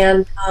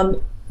 and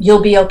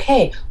you'll be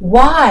okay.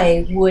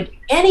 Why would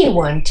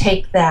anyone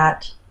take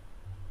that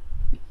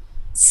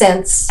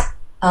sense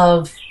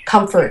of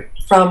comfort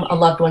from a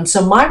loved one?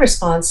 So my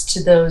response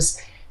to those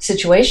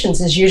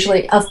situations is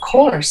usually, of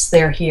course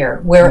they're here.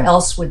 Where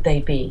else would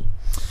they be?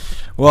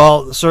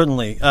 Well,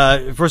 certainly.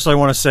 First, I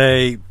want to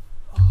say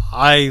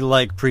I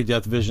like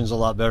pre-death visions a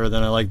lot better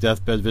than I like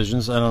deathbed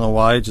visions. I don't know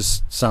why. It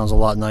just sounds a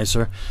lot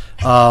nicer.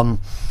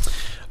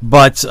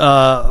 But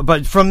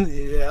from,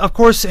 of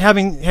course,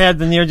 having had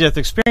the near-death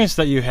experience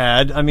that you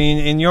had, I mean,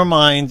 in your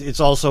mind, it's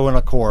also in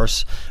a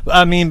course.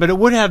 I mean, but it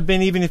would have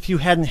been even if you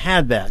hadn't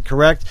had that,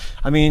 correct?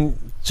 I mean,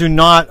 to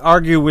not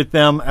argue with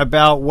them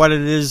about what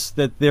it is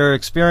that they're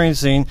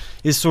experiencing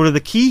is sort of the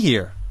key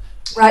here.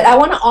 Right. I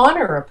want to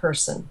honor a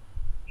person,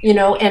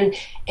 and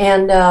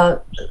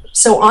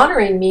so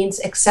honoring means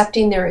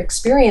accepting their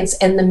experience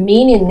and the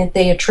meaning that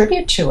they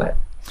attribute to it.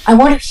 I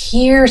want to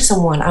hear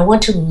someone. I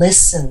want to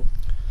listen.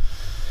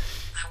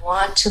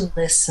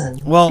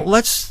 Well,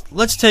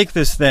 let's take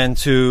this then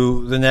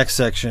to the next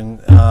section,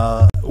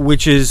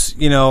 which is,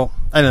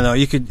 I don't know,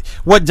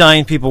 what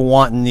dying people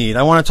want and need.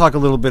 I want to talk a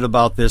little bit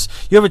about this.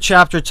 You have a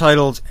chapter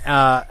titled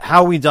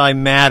 "How We Die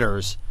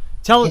Matters."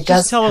 Tell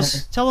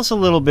us a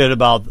little bit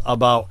about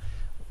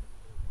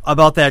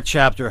that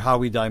chapter, "How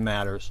We Die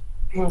Matters."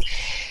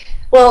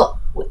 Well,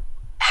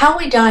 how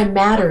we die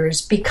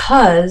matters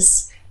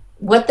because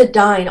what the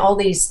dying, all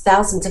these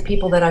thousands of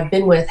people that I've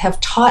been with, have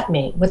taught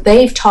me, what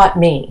they've taught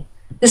me.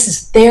 This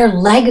is their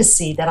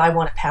legacy that I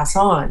want to pass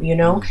on,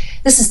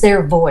 This is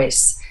their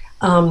voice.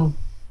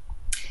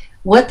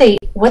 What they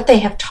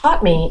have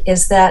taught me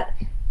is that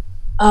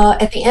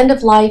at the end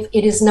of life,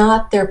 it is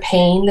not their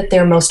pain that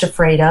they're most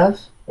afraid of,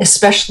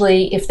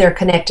 especially if they're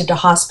connected to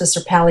hospice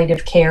or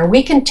palliative care.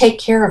 We can take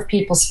care of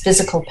people's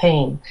physical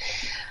pain.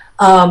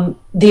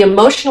 The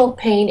emotional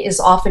pain is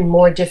often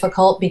more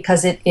difficult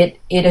because it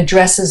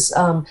addresses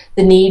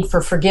the need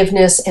for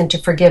forgiveness and to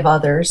forgive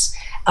others,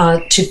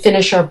 to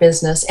finish our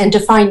business, and to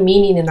find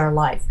meaning in our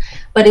life.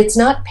 But it's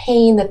not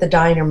pain that the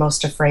dying are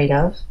most afraid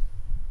of.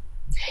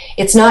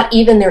 It's not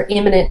even their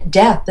imminent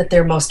death that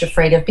they're most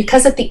afraid of,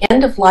 because at the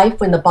end of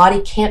life, when the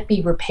body can't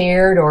be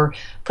repaired or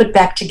put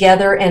back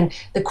together and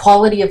the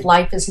quality of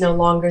life is no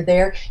longer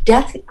there,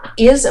 death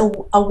is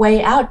a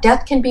way out.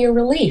 Death can be a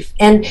relief.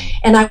 And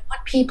I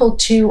want people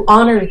to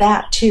honor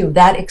that too,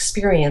 that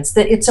experience,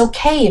 that it's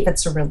okay if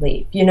it's a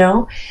relief,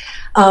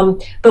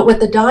 But what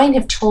the dying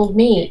have told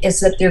me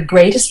is that their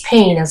greatest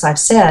pain, as I've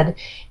said,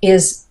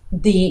 is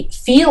the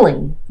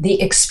feeling,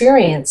 the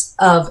experience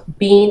of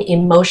being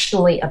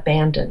emotionally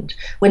abandoned.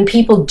 When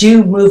people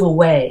do move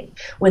away,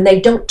 when they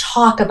don't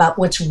talk about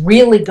what's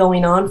really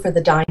going on for the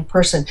dying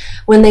person,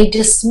 when they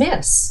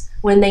dismiss,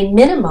 when they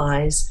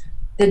minimize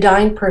the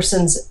dying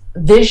person's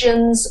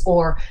visions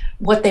or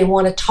what they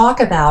want to talk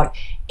about,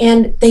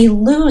 and they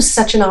lose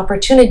such an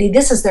opportunity.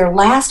 This is their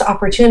last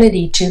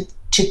opportunity to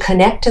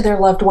connect to their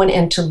loved one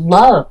and to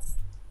love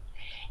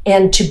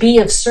and to be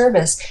of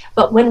service.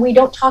 But when we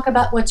don't talk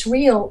about what's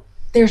real,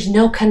 there's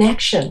no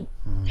connection.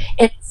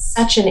 It's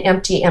such an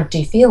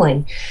empty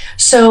feeling.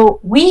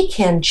 So we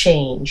can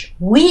change.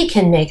 We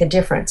can make a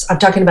difference. I'm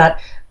talking about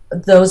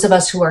those of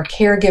us who are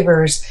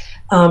caregivers,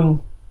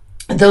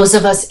 those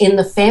of us in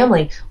the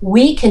family.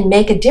 We can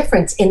make a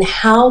difference in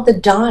how the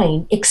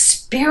dying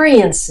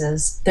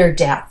experiences their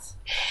death.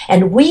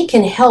 And we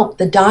can help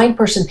the dying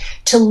person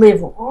to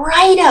live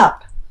right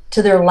up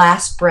to their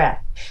last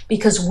breath,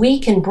 because we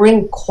can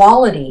bring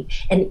quality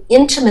and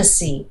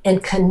intimacy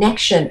and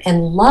connection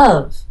and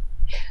love.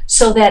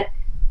 So that,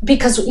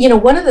 because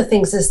one of the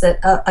things is that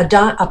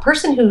a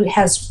person who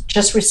has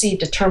just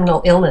received a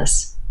terminal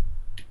illness,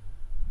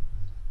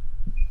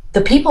 the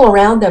people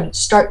around them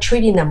start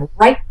treating them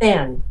right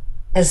then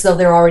as though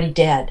they're already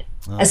dead,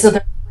 as though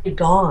they're already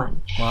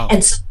gone. Wow.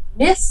 And so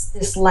miss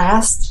this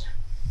last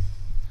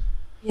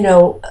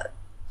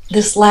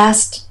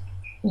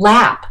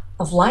lap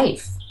of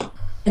life.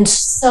 And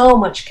so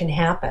much can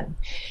happen,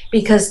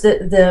 because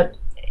the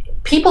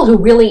people who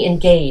really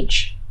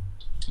engage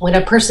when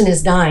a person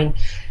is dying,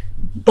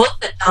 both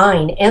the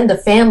dying and the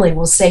family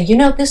will say,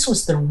 this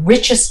was the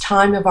richest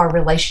time of our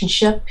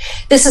relationship.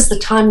 This is the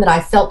time that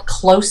I felt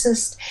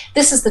closest.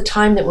 This is the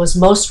time that was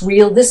most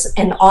real,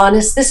 and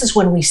honest. This is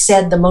when we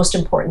said the most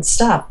important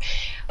stuff.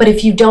 But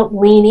if you don't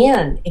lean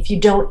in, if you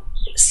don't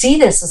see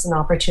this as an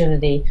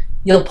opportunity,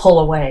 you'll pull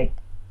away.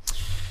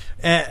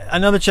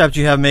 Another chapter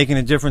you have, Making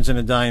a Difference in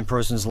a Dying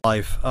Person's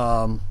Life.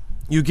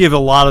 You give a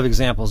lot of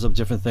examples of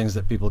different things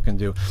that people can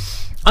do.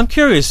 I'm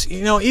curious,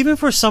 even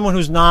for someone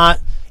who's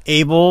not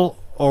able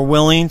or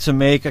willing to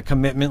make a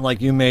commitment like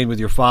you made with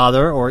your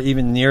father, or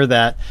even near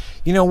that,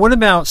 what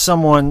about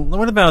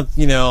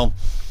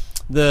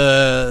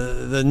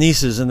the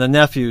nieces and the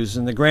nephews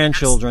and the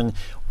grandchildren?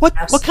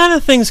 What kind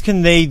of things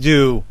can they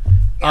do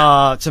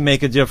to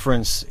make a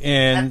difference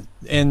in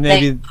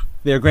maybe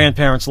their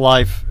grandparents'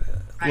 life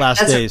last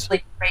days? That's a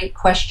really great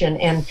question.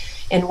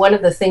 And one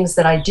of the things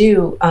that I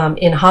do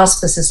in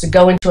hospice is to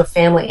go into a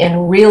family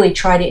and really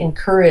try to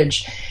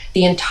encourage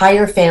the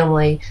entire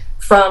family,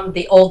 from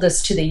the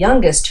oldest to the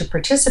youngest, to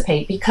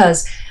participate,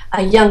 because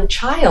a young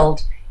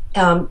child,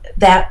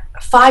 that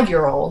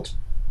 5-year-old,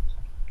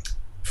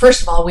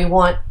 first of all,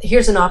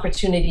 here's an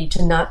opportunity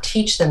to not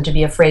teach them to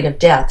be afraid of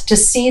death, to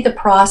see the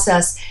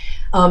process,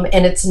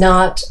 and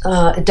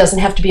it doesn't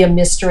have to be a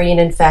mystery, and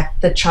in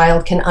fact, the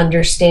child can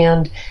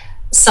understand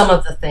some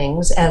of the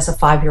things as a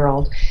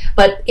 5-year-old.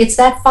 But it's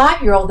that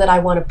 5-year-old that I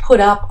want to put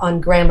up on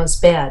Grandma's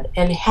bed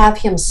and have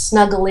him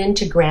snuggle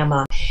into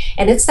Grandma.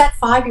 And it's that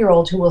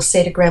 5-year-old who will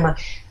say to Grandma,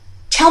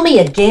 "Tell me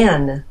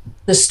again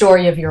the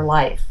story of your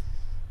life."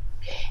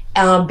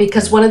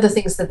 Because one of the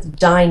things that the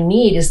dying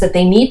need is that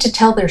they need to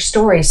tell their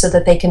story so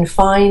that they can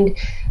find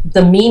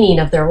the meaning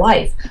of their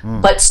life.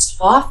 But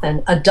so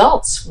often,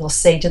 adults will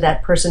say to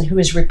that person who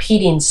is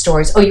repeating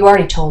stories, "Oh, you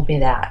already told me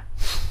that."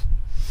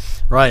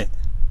 Right.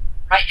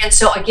 Right, and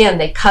so again,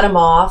 they cut them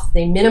off.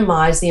 They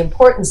minimize the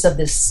importance of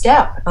this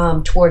step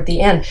toward the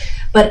end.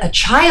 But a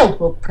child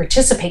will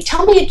participate.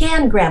 "Tell me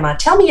again, Grandma.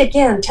 Tell me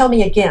again. Tell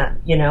me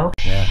again." Yeah.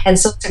 And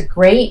so it's a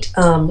great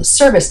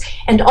service.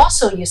 And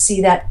also, you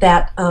see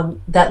that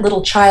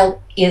little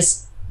child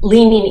is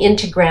leaning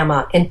into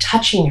Grandma and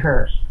touching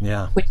her.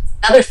 Yeah. Which is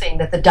another thing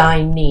that the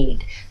dying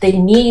need. They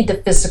need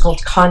the physical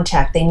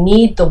contact. They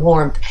need the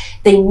warmth.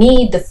 They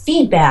need the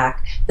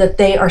feedback that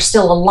they are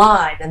still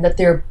alive and that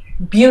they're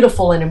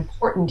beautiful and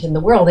important in the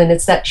world, and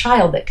it's that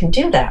child that can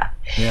do that.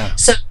 Yeah.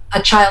 So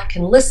a child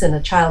can listen,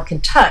 a child can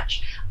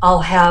touch.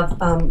 I'll have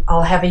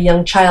a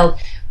young child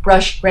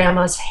brush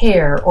Grandma's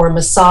hair or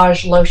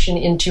massage lotion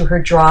into her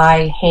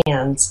dry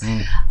hands.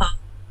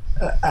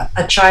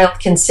 A child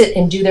can sit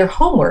and do their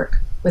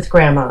homework with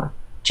Grandma,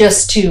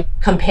 just to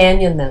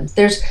companion them.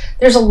 There's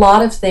a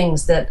lot of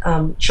things that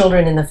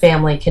children in the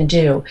family can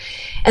do,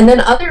 and then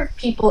other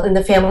people in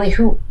the family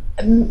who,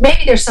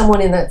 maybe there's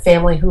someone in that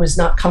family who is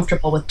not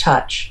comfortable with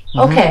touch.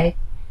 Okay,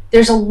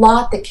 there's a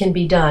lot that can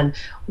be done.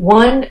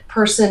 One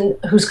person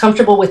who's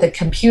comfortable with a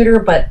computer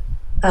but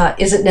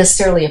isn't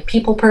necessarily a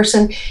people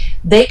person,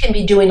 they can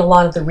be doing a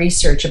lot of the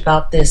research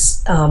about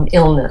this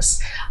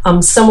illness.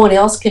 Someone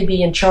else can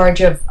be in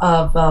charge of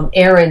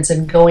errands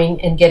and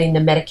going and getting the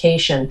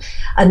medication.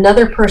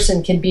 Another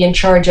person can be in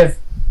charge of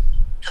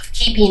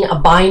keeping a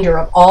binder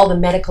of all the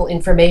medical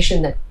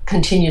information that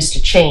continues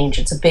to change.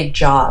 It's a big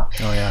job.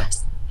 Oh, yeah.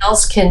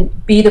 Else can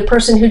be the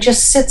person who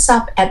just sits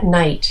up at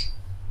night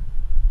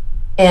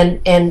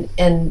and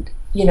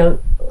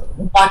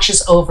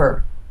watches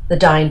over the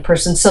dying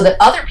person so that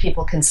other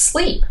people can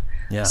sleep,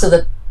 so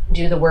that they can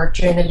do the work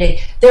during the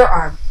day. There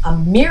are a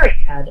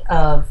myriad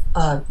of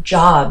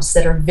jobs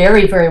that are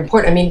very, very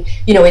important. I mean,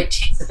 it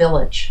takes a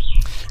village.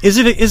 Is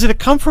it a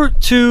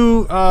comfort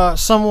to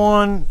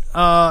someone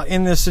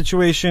in this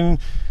situation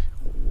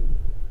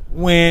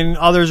when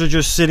others are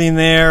just sitting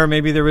there?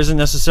 Maybe there isn't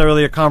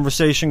necessarily a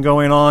conversation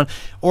going on,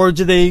 or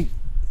do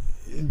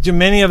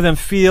many of them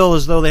feel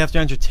as though they have to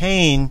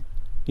entertain,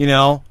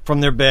 from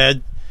their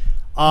bed?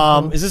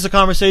 Is this a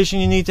conversation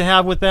you need to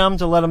have with them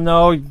to let them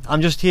know,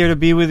 "I'm just here to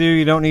be with you.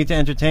 You don't need to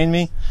entertain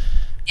me"?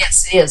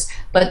 Yes, it is.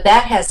 But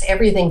that has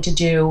everything to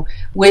do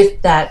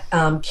with that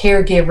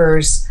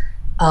caregiver's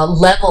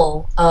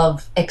level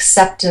of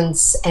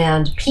acceptance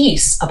and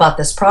peace about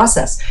this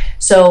process.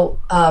 So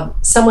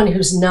someone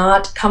who's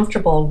not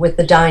comfortable with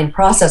the dying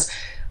process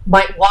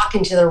might walk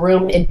into the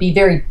room and be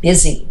very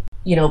busy,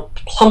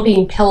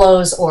 plumping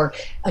pillows or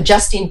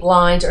adjusting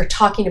blinds or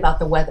talking about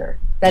the weather.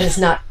 That is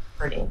not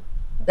comforting.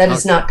 That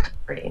is not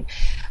comforting.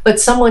 But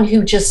someone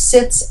who just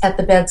sits at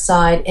the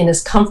bedside and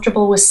is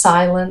comfortable with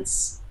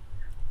silence,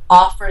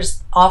 offers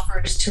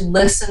to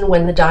listen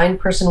when the dying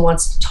person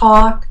wants to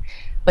talk,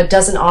 but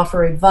doesn't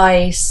offer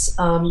advice,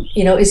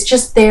 is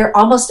just there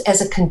almost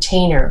as a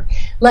container.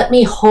 Let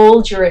me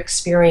hold your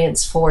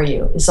experience for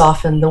you is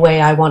often the way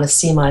I want to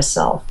see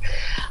myself.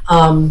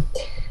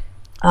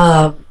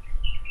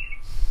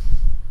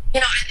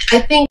 I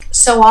think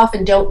so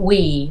often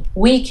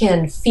we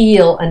can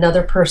feel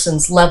another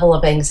person's level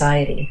of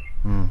anxiety.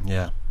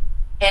 Yeah.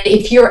 And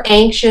if you're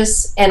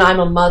anxious and I'm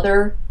a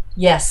mother,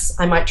 yes,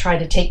 I might try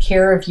to take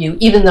care of you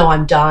even though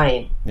I'm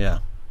dying. Yeah.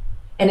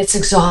 And it's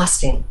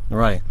exhausting.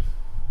 Right.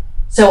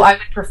 So I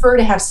would prefer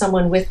to have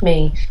someone with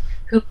me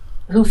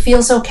who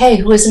feels okay,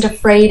 who isn't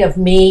afraid of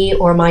me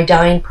or my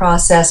dying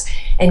process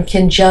and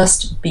can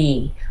just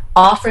be,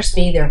 offers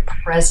me their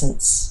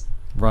presence.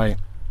 Right.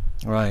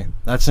 Right.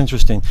 That's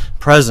interesting.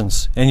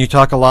 Presence. And you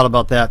talk a lot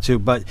about that too,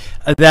 but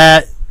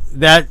that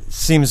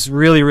seems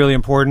really, really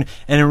important,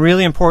 and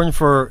really important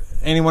for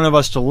any one of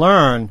us to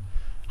learn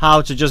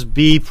how to just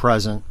be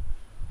present.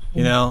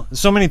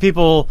 So many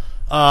people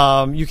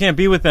you can't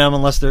be with them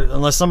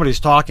unless somebody's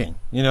talking.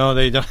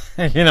 They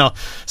don't.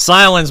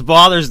 Silence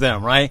bothers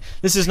them, right?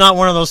 This is not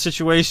one of those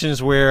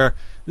situations where.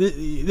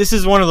 This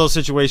is one of those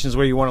situations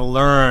where you want to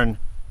learn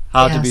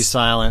how to be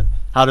silent,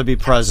 how to be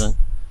present,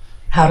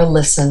 how to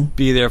listen,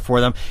 be there for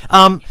them.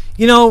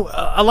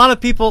 A lot of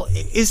people.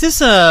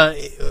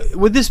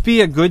 Would this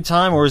be a good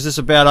time, or is this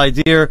a bad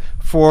idea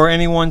for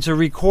anyone to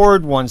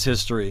record one's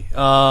history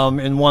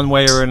in one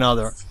way or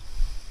another?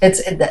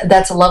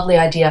 That's a lovely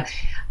idea.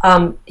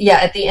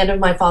 At the end of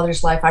my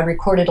father's life, I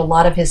recorded a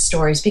lot of his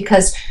stories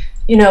because,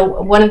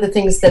 one of the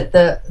things that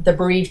the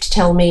bereaved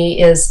tell me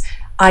is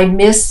I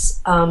miss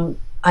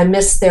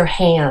their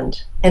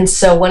hand. And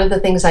so one of the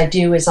things I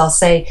do is I'll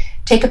say,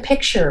 take a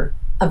picture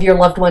of your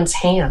loved one's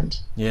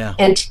hand. Yeah.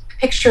 And take a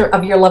picture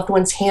of your loved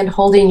one's hand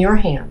holding your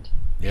hand.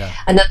 Yeah.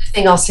 Another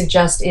thing I'll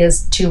suggest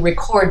is to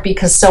record,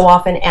 because so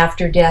often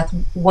after death,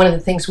 one of the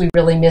things we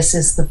really miss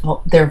is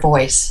their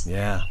voice.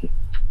 Yeah.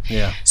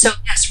 Yeah. So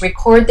yes,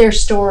 record their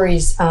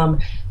stories,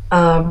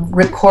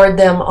 record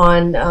them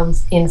on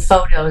in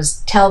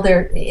photos,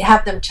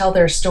 have them tell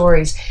their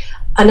stories.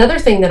 Another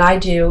thing that I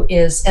do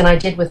is, and I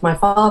did with my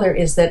father,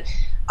 is that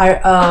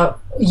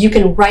you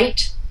can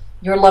write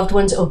your loved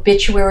one's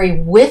obituary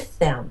with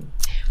them,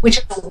 which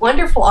is a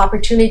wonderful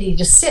opportunity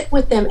to sit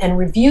with them and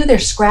review their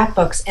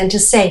scrapbooks and to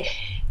say,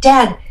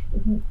 Dad,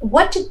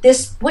 what does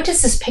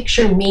this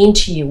picture mean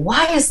to you?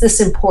 Why is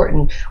this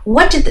important?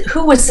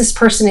 Who was this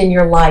person in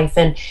your life?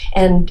 And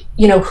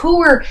who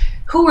were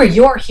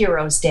your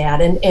heroes,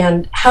 Dad?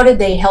 And how did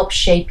they help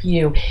shape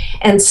you?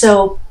 And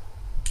so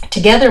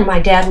together, my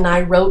dad and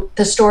I wrote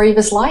the story of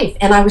his life.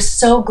 And I was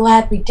so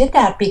glad we did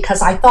that because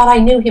I thought I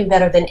knew him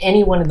better than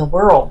anyone in the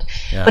world.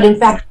 Yeah. But in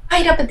fact,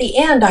 right up at the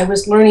end, I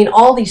was learning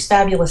all these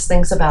fabulous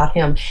things about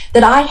him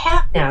that I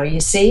have now,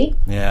 you see?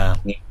 Yeah.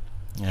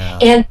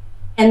 Yeah.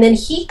 And then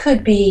he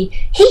could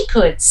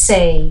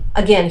say,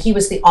 again, he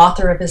was the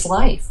author of his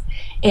life.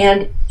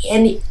 And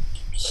he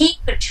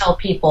could tell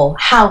people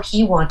how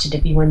he wanted to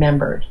be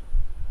remembered.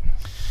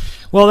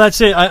 Well,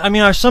 that's it. I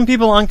mean, are some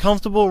people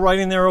uncomfortable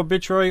writing their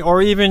obituary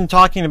or even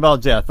talking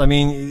about death? I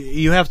mean,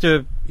 you have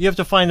to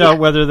find out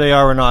whether they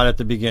are or not at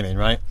the beginning,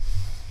 right?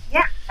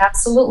 Yeah,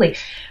 absolutely.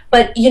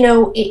 But,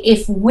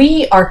 if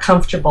we are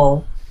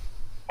comfortable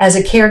as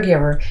a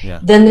caregiver,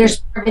 then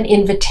there's an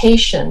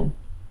invitation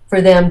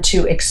for them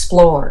to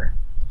explore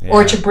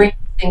or to bring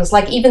things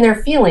like even their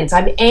feelings.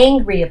 I'm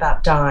angry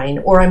about dying,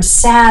 or I'm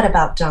sad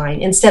about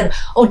dying, instead of,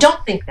 oh,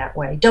 don't think that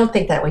way, don't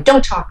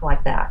talk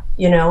like that,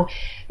 No,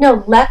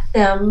 let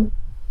them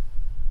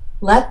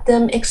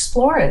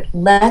explore it,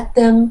 let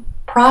them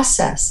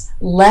process,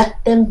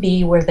 let them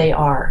be where they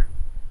are.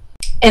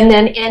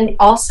 And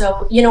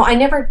also, I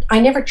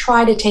never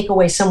try to take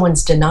away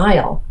someone's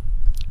denial.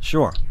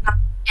 Sure.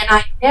 And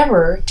I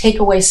never take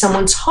away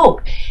someone's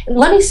hope. And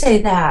let me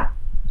say that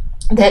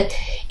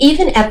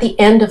even at the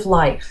end of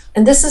life,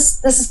 and this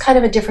is kind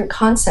of a different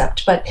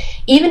concept, but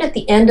even at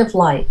the end of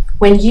life,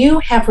 when you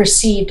have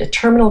received a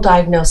terminal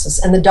diagnosis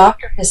and the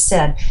doctor has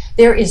said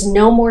there is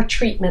no more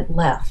treatment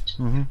left,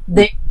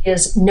 there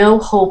is no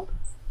hope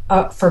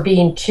for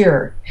being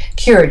cured,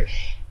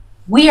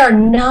 we are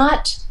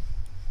not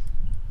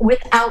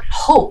without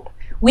hope.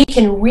 We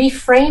can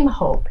reframe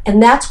hope,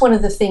 and that's one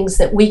of the things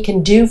that we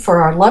can do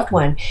for our loved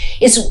one,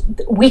 is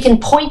we can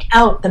point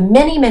out the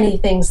many, many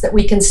things that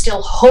we can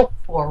still hope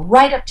for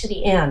right up to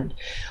the end.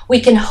 We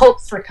can hope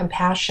for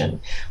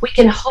compassion. We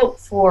can hope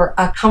for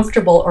a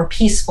comfortable or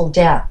peaceful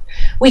death.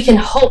 We can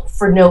hope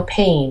for no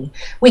pain.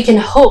 We can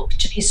hope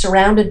to be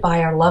surrounded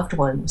by our loved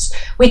ones.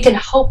 We can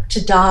hope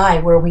to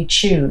die where we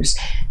choose.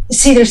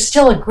 See, there's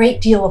still a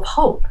great deal of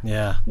hope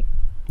in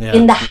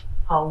the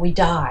how we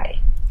die.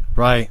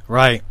 Right.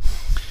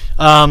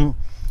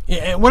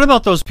 What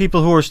about those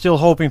people who are still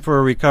hoping for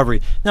a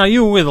recovery? Now,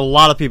 you were with a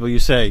lot of people, you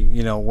say,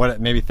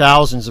 maybe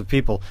thousands of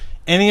people.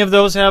 Any of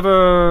those have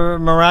a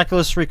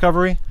miraculous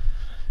recovery?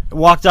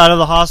 Walked out of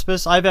the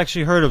hospice? I've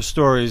actually heard of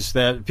stories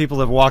that people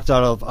have walked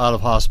out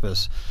of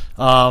hospice.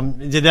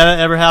 Did that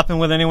ever happen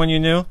with anyone you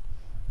knew?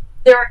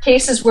 There are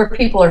cases where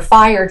people are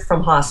fired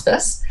from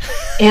hospice,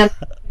 and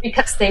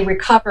because they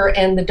recover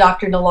and the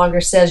doctor no longer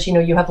says,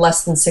 you have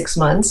less than 6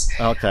 months.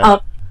 Okay.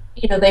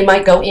 They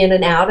might go in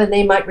and out, and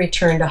they might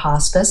return to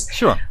hospice.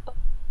 Sure.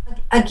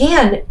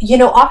 Again,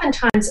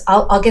 oftentimes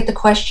I'll get the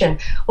question,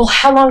 well,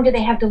 how long do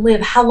they have to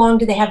live? How long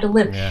do they have to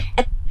live? Yeah.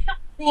 And I don't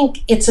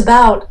think it's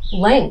about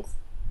length.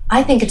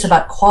 I think it's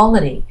about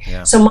quality.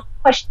 Yeah. So my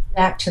question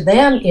back to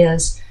them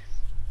is,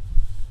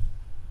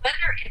 whether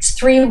it's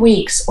 3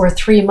 weeks or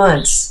 3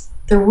 months,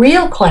 the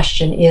real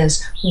question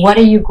is, what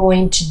are you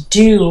going to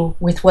do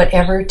with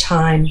whatever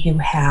time you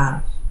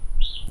have?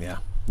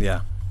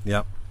 Yeah.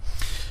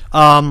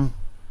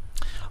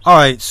 All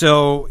right,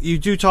 so you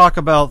do talk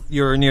about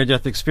your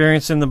near-death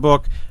experience in the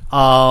book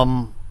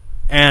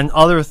and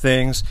other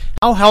things.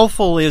 How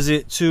helpful is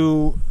it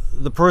to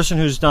the person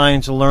who's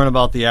dying to learn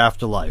about the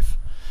afterlife?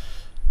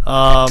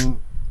 I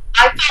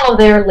follow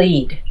their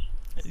lead.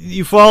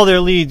 You follow their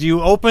lead. Do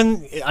you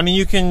open? I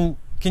mean, can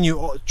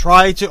you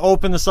try to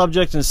open the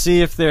subject and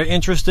see if they're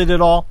interested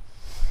at all?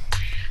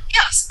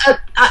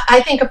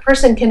 I think a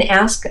person can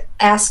ask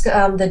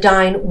the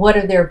dying what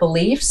are their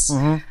beliefs.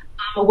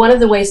 One of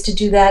the ways to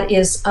do that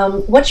is,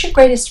 what's your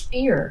greatest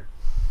fear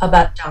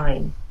about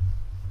dying?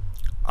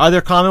 Are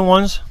there common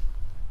ones?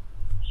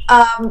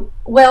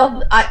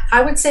 Well,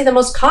 I would say the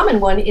most common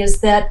one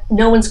is that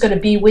no one's going to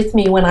be with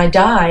me when I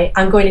die.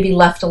 I'm going to be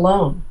left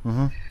alone.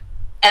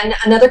 And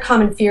another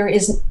common fear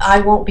is I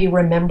won't be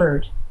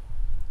remembered.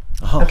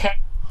 Okay?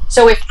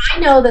 So if I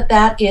know that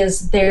that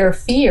is their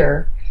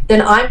fear,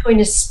 then I'm going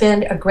to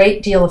spend a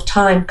great deal of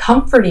time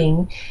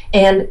comforting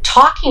and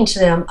talking to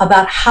them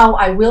about how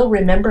I will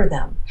remember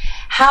them,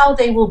 how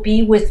they will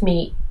be with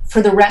me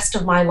for the rest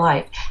of my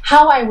life,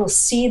 how I will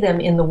see them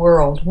in the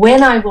world,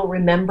 when I will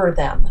remember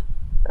them,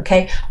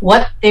 okay?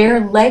 What their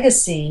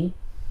legacy,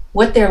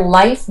 what their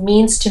life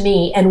means to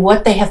me, and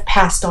what they have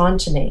passed on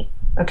to me,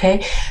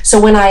 okay? So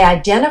when I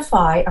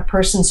identify a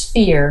person's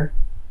fear,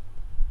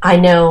 I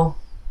know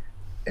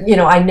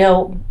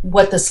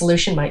what the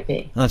solution might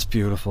be. That's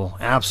beautiful.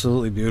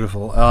 Absolutely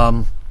beautiful.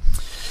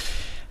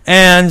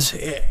 And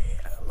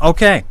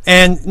okay.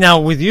 And now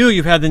with you,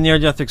 you've had the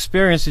near-death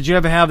experience. Did you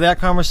ever have that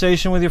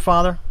conversation with your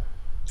father?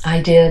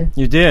 I did.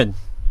 You did?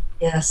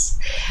 Yes.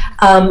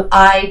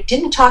 I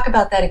didn't talk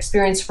about that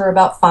experience for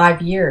about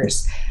 5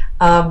 years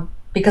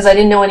because I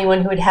didn't know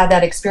anyone who had had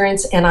that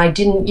experience, and I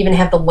didn't even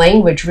have the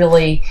language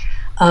really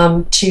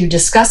to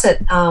discuss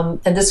it.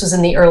 And this was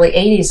in the early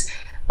 80s.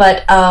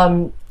 But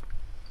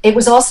it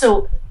was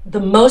also the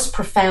most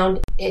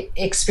profound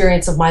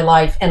experience of my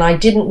life, and I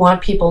didn't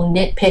want people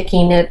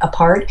nitpicking it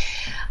apart.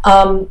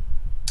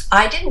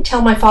 I didn't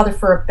tell my father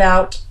for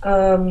about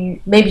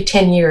maybe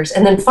 10 years,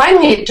 and then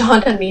finally it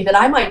dawned on me that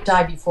I might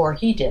die before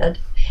he did,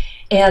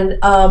 and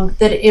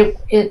that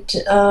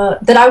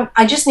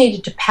I just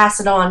needed to pass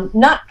it on,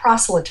 not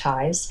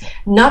proselytize,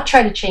 not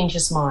try to change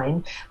his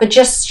mind, but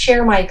just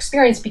share my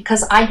experience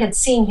because I had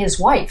seen his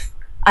wife.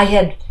 I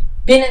had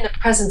been in the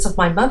presence of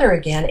my mother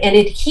again, and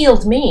it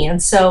healed me,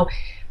 and so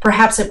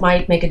perhaps it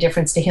might make a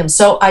difference to him.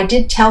 So I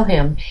did tell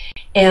him,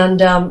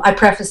 and I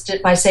prefaced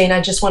it by saying, I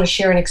just want to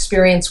share an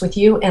experience with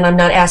you, and I'm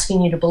not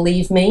asking you to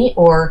believe me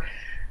or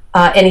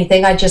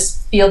anything. I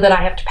just feel that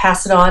I have to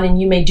pass it on,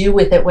 and you may do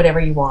with it whatever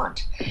you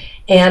want.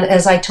 And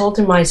as I told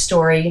him my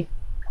story,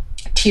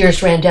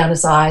 tears ran down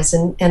his eyes,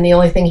 and the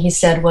only thing he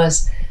said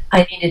was,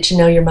 I needed to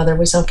know your mother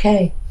was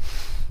okay.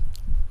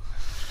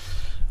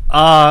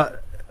 And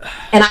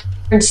I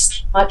learned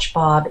so much,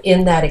 Bob,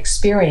 in that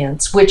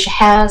experience, which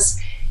has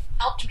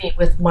helped me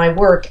with my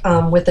work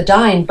with the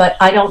dying, but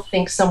I don't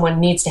think someone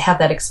needs to have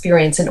that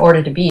experience in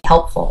order to be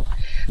helpful.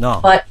 No.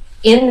 But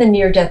in the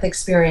near-death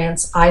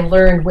experience, I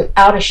learned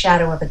without a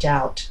shadow of a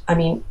doubt, I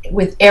mean,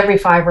 with every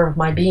fiber of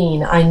my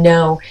being, I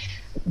know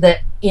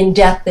that in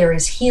death there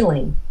is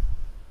healing.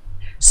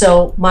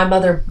 So my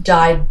mother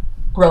died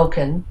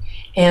broken,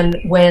 and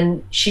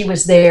when she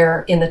was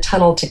there in the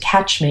tunnel to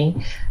catch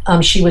me,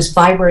 she was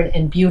vibrant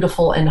and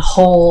beautiful and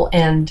whole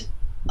and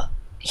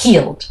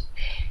healed.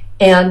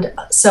 And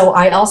so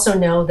I also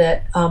know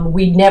that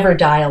we never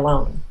die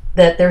alone,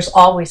 that there's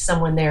always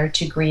someone there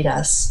to greet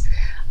us.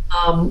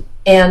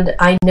 And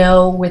I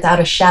know without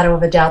a shadow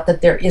of a doubt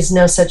that there is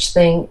no such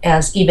thing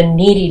as even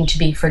needing to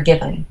be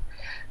forgiven,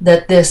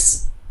 that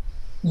this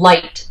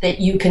light that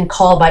you can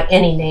call by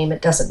any name,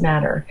 it doesn't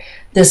matter.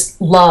 This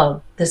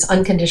love, this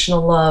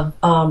unconditional love,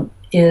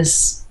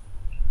 is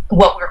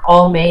what we're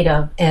all made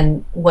of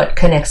and what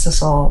connects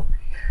us all.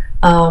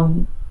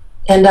 And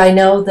I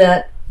know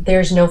that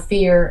there's no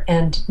fear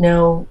and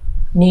no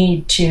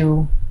need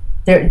to,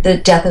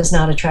 that death is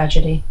not a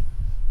tragedy.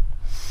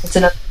 It's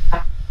another.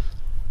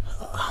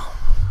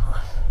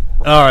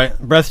 All right,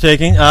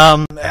 breathtaking.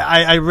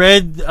 I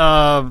read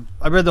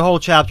the whole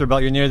chapter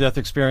about your near-death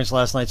experience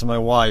last night to my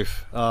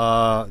wife.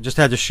 Just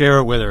had to share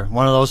it with her.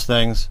 One of those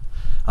things.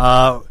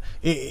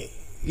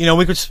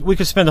 We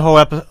could spend a whole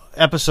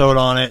episode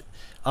on it.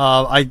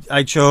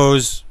 I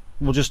chose.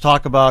 We'll just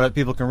talk about it.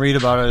 People can read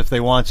about it if they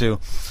want to,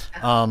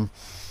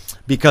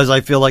 because I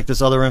feel like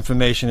this other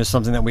information is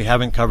something that we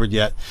haven't covered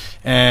yet,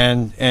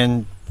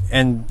 and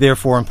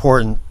therefore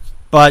important.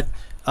 But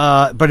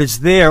it's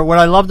there. What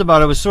I loved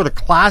about it was sort of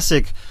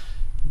classic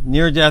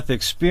near-death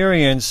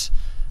experience.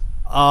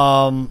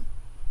 Not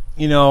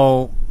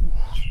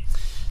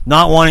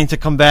wanting to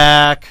come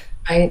back.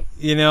 Right.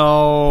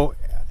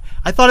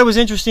 I thought it was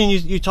interesting.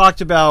 You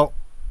talked about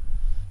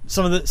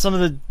some of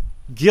the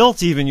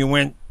guilt even you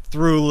went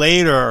through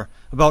later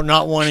about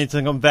not wanting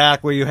to come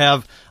back, where you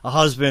have a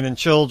husband and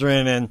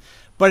children,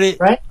 but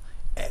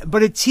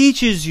it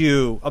teaches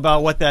you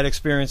about what that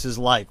experience is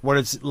like, what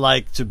it's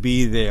like to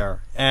be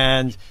there,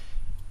 and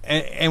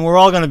we're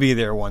all going to be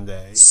there one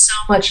day. So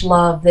much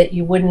love that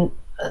you wouldn't.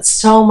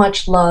 So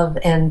much love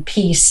and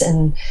peace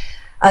and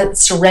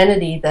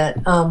serenity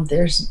that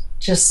there's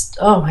just,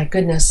 oh my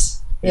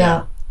goodness,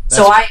 yeah.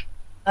 So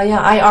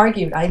I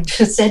argued. I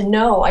just said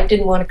no. I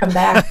didn't want to come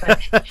back,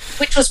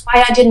 which was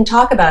why I didn't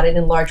talk about it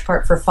in large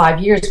part for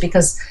 5 years,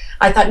 because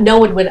I thought no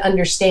one would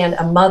understand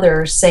a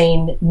mother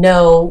saying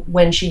no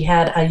when she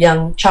had a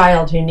young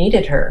child who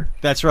needed her.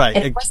 That's right.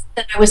 And it wasn't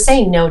that I was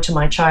saying no to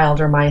my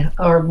child or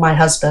my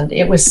husband.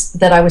 It was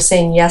that I was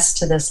saying yes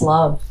to this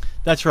love.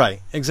 That's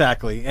right,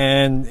 exactly,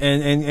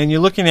 and you're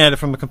looking at it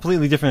from a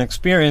completely different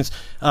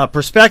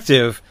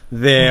perspective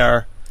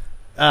there.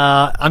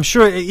 I'm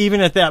sure even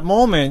at that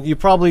moment you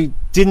probably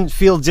didn't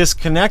feel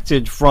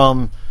disconnected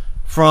from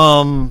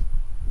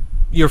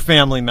your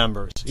family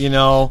members. You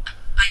know,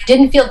 I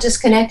didn't feel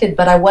disconnected,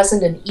 but I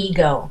wasn't an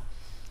ego.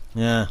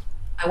 Yeah,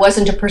 I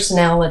wasn't a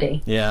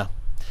personality. Yeah,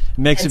 it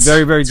makes it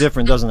very, very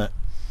different, doesn't it?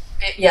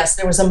 Yes,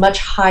 there was a much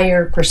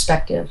higher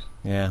perspective.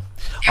 Yeah,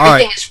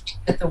 everything is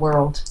with the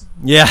world.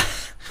 Yeah.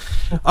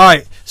 All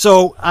right.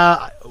 So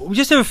we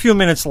just have a few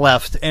minutes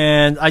left,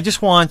 and I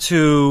just want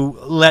to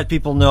let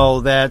people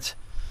know that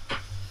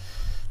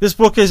this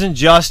book isn't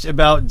just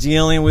about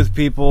dealing with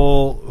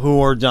people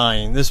who are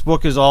dying. This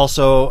book is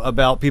also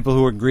about people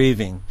who are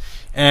grieving.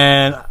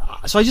 And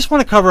so I just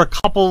want to cover a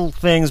couple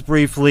things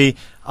briefly.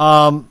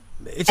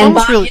 It's and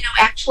almost Bob, really, you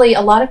know, actually,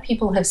 a lot of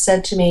people have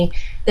said to me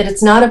that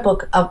it's not a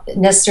book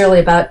necessarily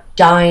about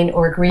dying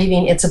or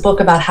grieving. It's a book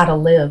about how to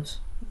live.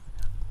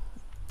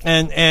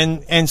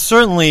 And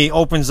certainly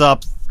opens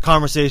up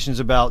conversations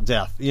about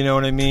death. You know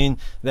what I mean?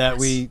 That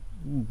we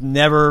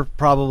never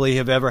probably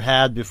have ever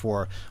had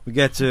before. We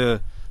get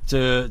to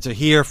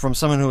hear from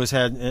someone who has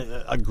had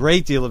a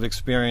great deal of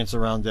experience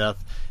around death,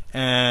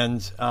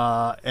 and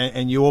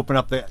you open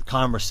up the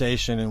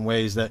conversation in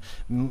ways that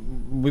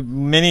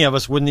many of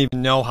us wouldn't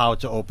even know how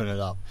to open it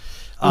up.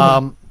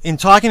 In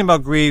talking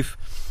about grief,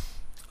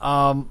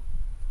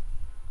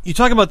 you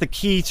talk about the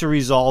key to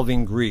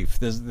resolving grief.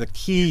 There's the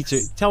key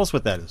to, tell us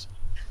what that is.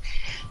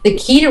 The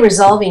key to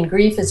resolving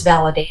grief is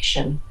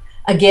validation.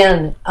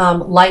 Again,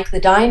 like the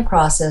dying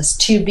process,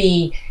 to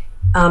be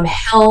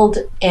held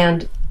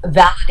and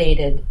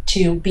validated,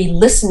 to be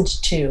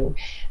listened to,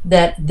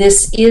 that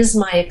this is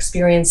my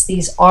experience,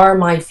 these are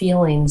my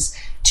feelings.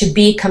 To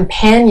be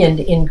companioned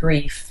in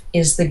grief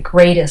is the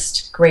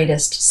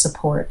greatest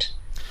support.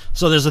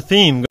 So there's a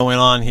theme going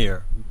on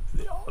here.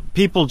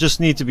 People just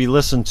need to be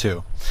listened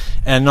to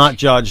and not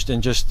judged,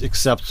 and just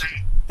accept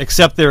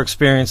their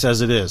experience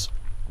as it is.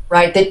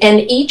 Right. And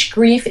each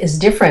grief is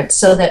different,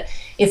 so that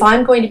if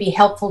I'm going to be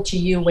helpful to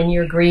you when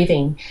you're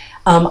grieving,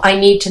 I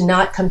need to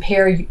not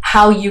compare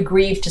how you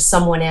grieve to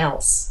someone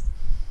else,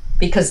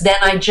 because then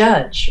I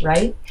judge,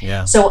 right?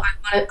 Yeah. So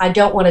I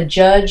don't want to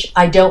judge.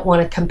 I don't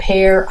want to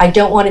compare. I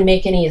don't want to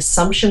make any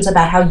assumptions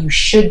about how you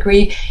should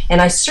grieve. And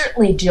I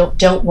certainly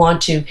don't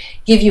want to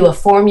give you a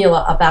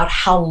formula about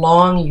how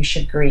long you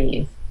should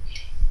grieve.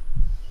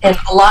 And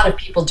a lot of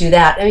people do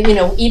that. I mean, you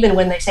know, even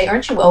when they say,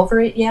 "Aren't you over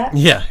it yet?"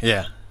 Yeah.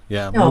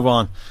 No. Move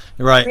on.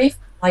 You're right. Grief,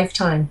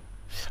 lifetime.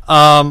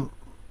 Where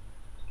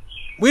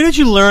did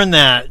you learn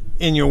that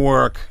in your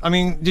work? I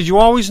mean, did you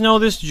always know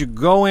this? Did you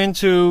go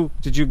into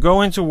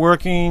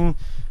working,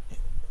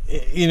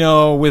 you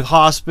know, with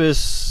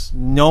hospice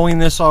knowing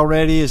this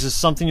already? Is this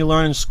something you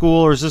learned in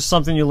school, or is this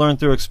something you learned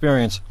through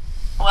experience?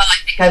 Well, I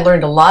think I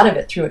learned a lot of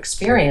it through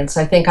experience.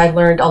 I think I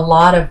learned a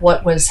lot of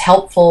what was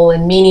helpful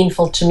and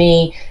meaningful to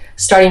me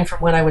starting from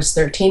when I was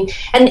 13.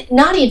 And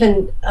not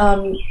even,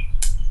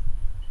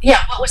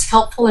 what was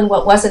helpful and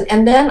what wasn't.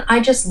 And then I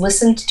just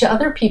listened to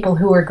other people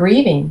who were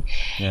grieving.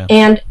 Yeah.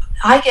 And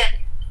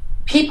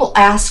people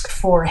ask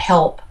for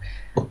help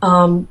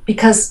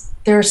because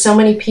there are so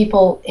many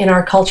people in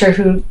our culture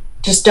who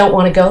just don't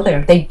want to go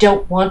there. They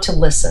don't want to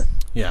listen.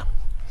 Yeah.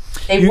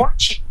 They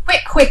want you,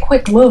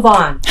 quick, move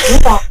on.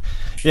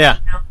 Yeah.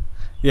 You know?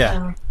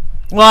 Yeah.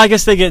 Well, I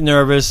guess they get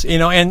nervous, you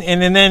know, and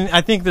then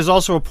I think there's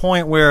also a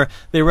point where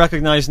they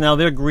recognize now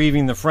they're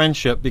grieving the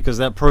friendship because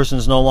that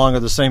person's no longer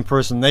the same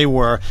person they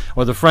were,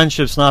 or the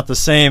friendship's not the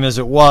same as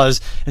it was.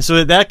 And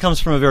so that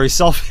comes from a very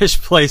selfish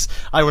place,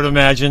 I would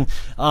imagine.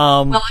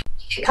 Well, I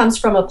think it comes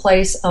from a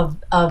place of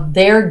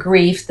their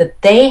grief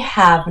that they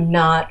have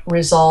not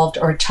resolved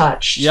or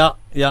touched. Yeah.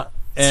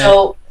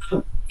 So,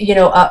 you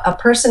know, a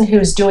person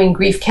who's doing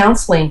grief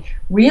counseling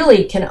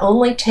really can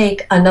only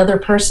take another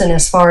person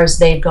as far as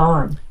they've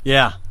gone.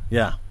 Yeah.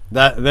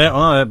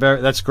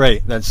 That's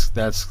great.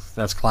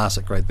 That's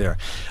classic right there.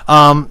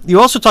 You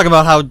also talk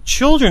about how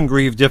children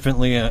grieve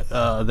differently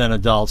than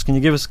adults. Can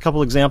you give us a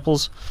couple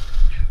examples?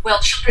 Well,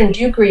 children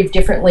do grieve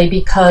differently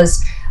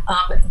because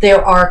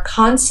there are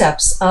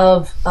concepts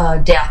of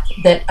death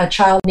that a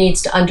child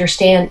needs to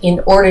understand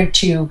in order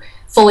to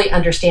fully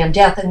understand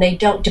death, and they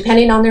don't,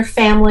 depending on their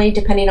family,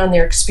 depending on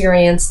their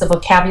experience, the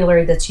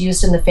vocabulary that's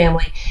used in the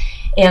family,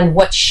 and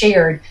what's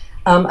shared.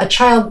 A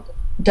child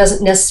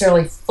doesn't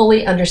necessarily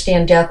fully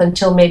understand death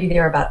until maybe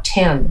they're about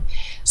 10.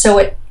 So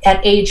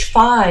at age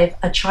 5,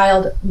 a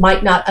child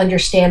might not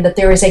understand that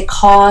there is a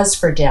cause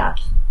for death.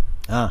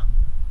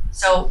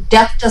 So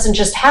death doesn't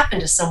just happen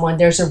to someone,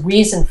 there's a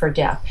reason for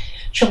death.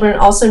 Children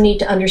also need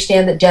to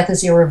understand that death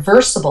is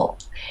irreversible.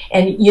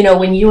 And, you know,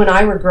 when you and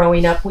I were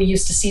growing up, we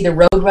used to see the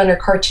Roadrunner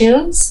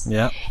cartoons.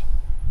 Yeah.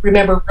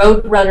 Remember,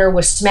 Roadrunner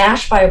was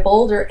smashed by a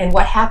boulder, and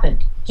what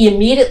happened? He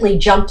immediately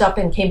jumped up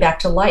and came back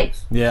to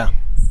life. Yeah.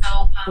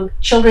 So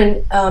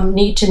children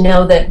need to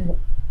know that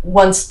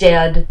once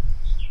dead,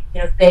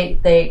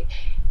 they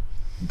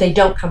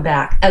don't come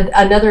back. And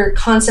another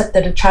concept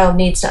that a child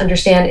needs to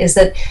understand is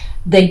that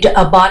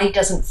a body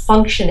doesn't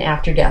function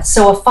after death.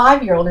 So a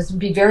 5-year-old, it would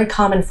be very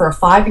common for a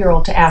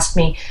 5-year-old to ask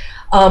me,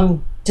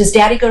 does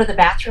Daddy go to the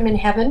bathroom in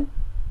heaven?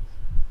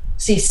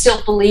 See,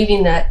 still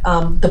believing that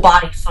the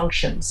body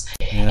functions.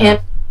 Yeah.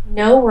 And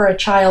know where a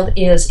child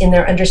is in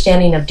their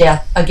understanding of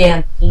death,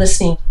 again,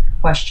 listening to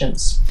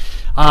questions.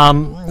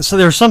 So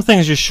there are some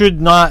things you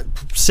should not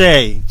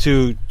say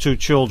to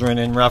children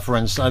in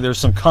reference. There's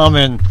some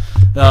common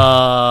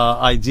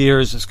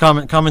ideas,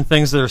 common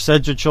things that are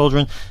said to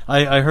children.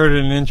 I heard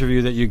in an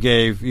interview that you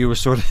gave, you were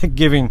sort of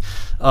giving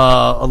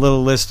a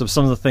little list of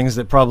some of the things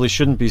that probably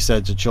shouldn't be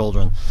said to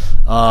children,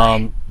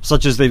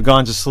 such as they've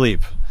gone to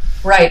sleep.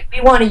 Right.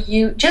 We want to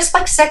use, just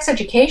like sex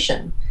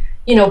education,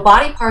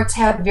 body parts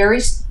have very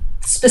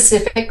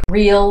specific,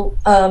 real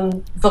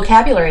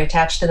vocabulary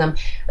attached to them,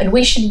 and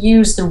we should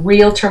use the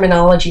real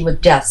terminology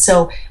with death.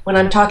 So when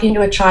I'm talking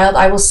to a child,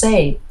 I will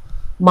say,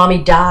 "Mommy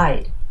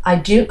died." I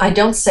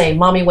don't say,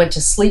 "Mommy went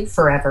to sleep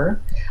forever."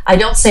 I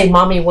don't say,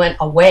 "Mommy went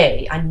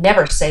away." I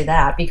never say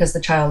that, because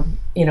the child,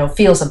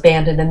 feels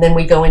abandoned, and then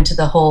we go into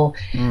the whole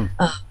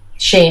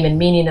shame and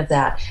meaning of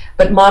that.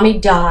 But Mommy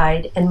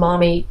died, and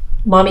Mommy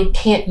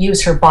can't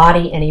use her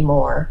body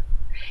anymore.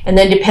 And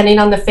then depending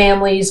on the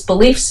family's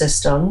belief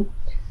system,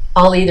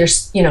 I'll either,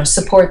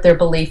 support their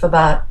belief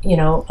about,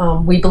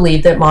 we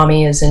believe that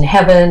Mommy is in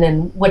heaven,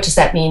 and what does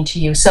that mean to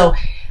you? So,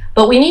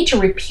 but we need to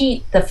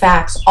repeat the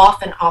facts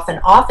often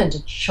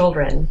to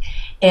children.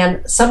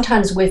 And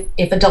sometimes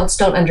if adults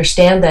don't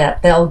understand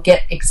that, they'll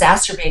get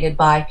exacerbated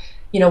by,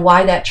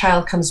 why that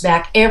child comes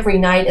back every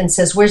night and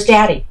says, "Where's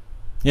Daddy?"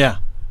 Yeah,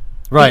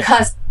 right.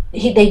 Because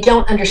they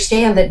don't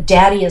understand that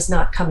Daddy is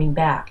not coming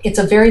back. It's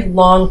a very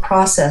long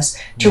process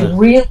to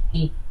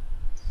really,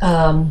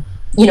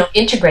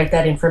 integrate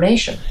that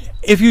information.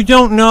 If you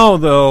don't know,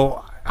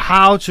 though,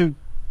 how to,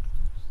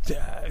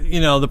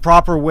 the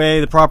proper way,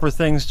 the proper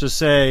things to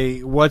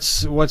say,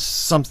 what's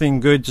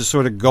something good to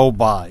sort of go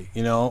by?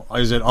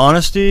 Is it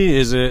honesty?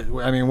 Is it?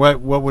 I mean,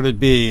 what would it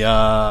be?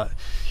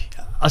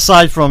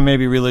 Aside from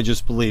maybe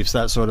religious beliefs,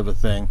 that sort of a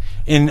thing,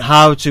 in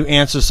how to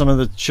answer some of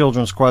the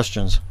children's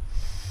questions.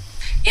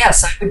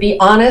 Yes, I would be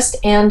honest,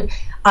 and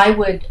I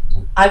would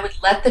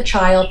let the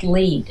child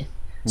lead.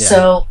 Yeah.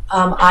 So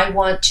I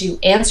want to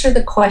answer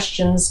the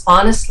questions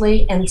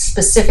honestly and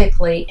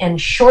specifically and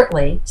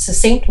shortly,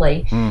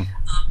 succinctly,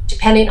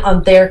 depending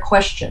on their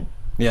question.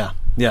 Yeah,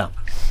 yeah.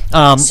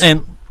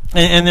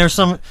 And there's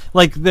some,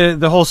 like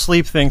the whole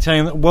sleep thing,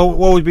 telling them, what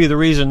would be the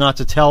reason not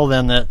to tell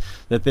them that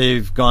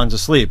they've gone to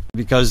sleep?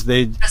 Because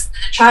the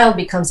child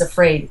becomes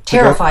afraid,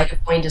 terrified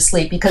of going to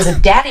sleep. Because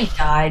if Daddy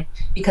died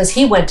because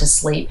he went to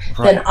sleep,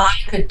 right, then I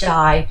could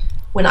die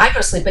when I go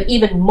to sleep. But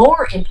even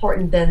more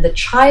important than the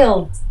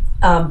child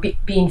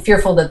being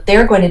fearful that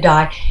they're going to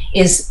die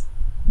is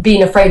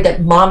being afraid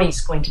that Mommy's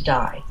going to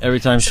die. Every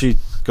time she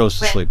goes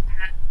to sleep.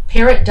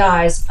 Parent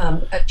dies,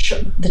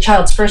 the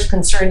child's first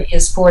concern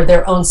is for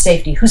their own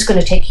safety. Who's going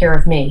to take care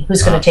of me?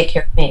 Who's going to take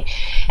care of me?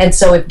 And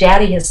so if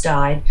Daddy has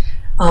died,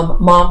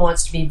 Mom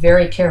wants to be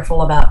very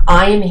careful about,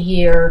 I am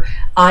here,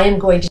 I am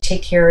going to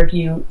take care of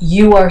you,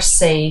 you are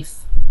safe,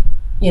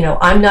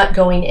 I'm not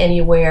going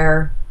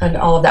anywhere, and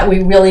all of that.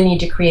 We really need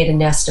to create a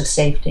nest of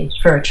safety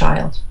for a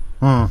child.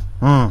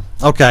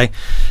 Okay.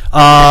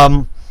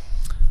 I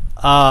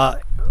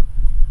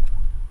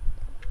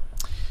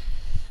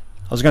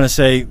was going to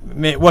say,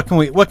 what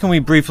can we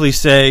briefly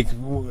say,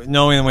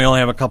 knowing that we only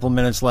have a couple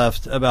minutes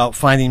left, about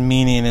finding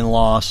meaning in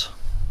loss?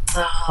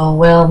 Oh,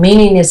 well,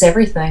 meaning is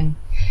everything.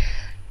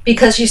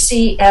 Because you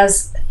see,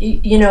 as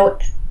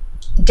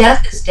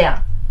death is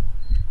death.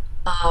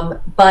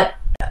 But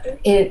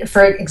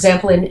for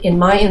example, in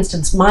my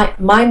instance,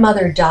 my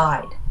mother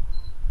died.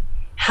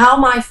 How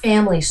my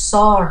family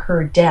saw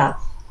her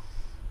death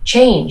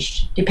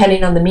changed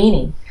depending on the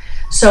meaning.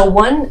 So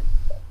one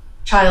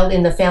child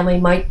in the family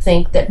might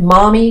think that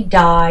Mommy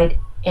died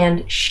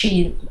and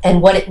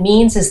what it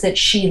means is that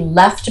she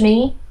left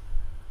me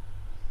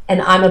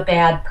and I'm a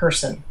bad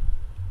person.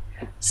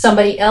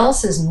 Somebody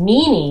else's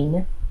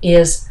meaning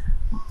is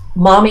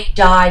Mommy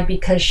died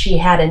because she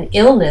had an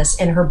illness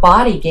and her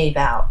body gave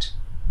out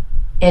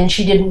and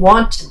she didn't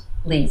want to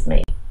leave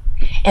me.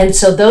 And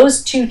so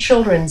those two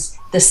children's,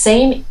 the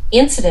same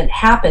incident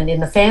happened in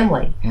the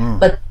family,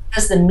 but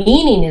because the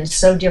meaning is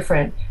so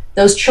different,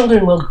 those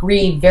children will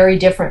grieve very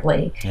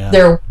differently. Yeah.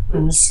 Their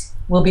wounds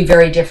will be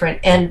very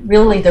different, and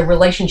really the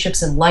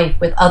relationships in life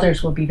with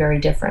others will be very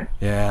different.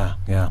 Yeah.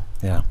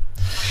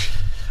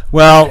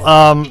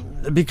 Well,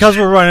 because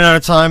we're running out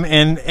of time,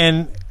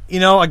 and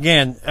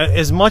again,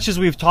 as much as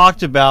we've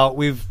talked about,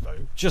 we've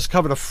just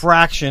covered a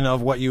fraction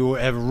of what you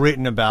have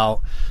written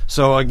about.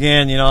 So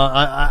again,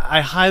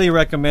 I highly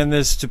recommend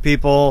this to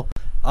people.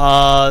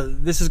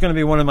 This is going to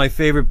be one of my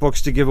favorite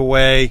books to give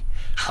away.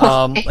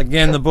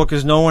 Again, the book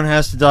is No One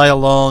Has to Die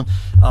Alone.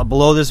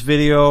 Below this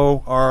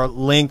video are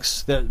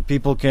links that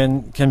people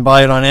can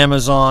buy it on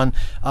Amazon.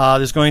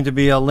 There's going to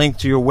be a link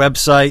to your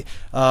website.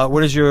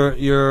 What is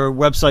your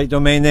website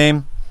domain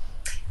name?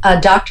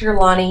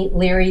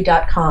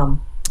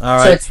 drlanileary.com. All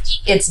right.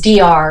 So it's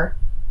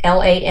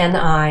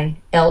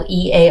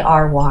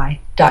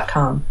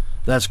drlanileary.com.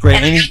 That's great.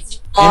 And it's a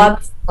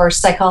blog for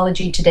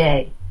Psychology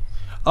Today.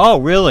 Oh,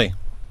 really?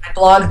 I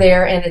blog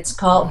there, and it's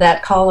called,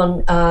 that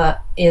column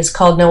is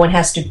called No One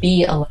Has to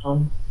Be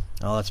Alone.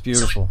 Oh, that's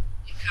beautiful.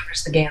 So it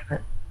covers the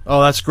gamut.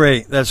 Oh, that's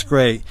great. That's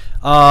great.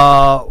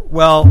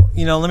 Well,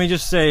 let me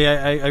just say,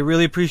 I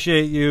really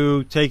appreciate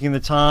you taking the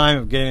time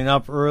of getting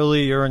up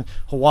early. You're in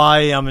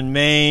Hawaii. I'm in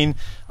Maine.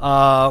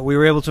 We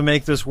were able to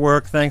make this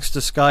work thanks to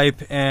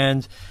Skype,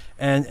 and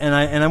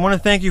I want to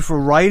thank you for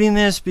writing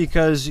this,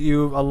 because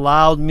you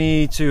allowed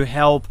me to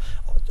help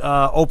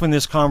open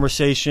this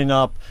conversation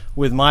up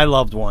with my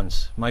loved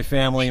ones, my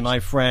family, my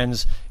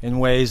friends, in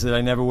ways that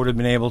I never would have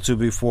been able to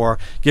before,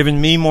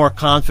 giving me more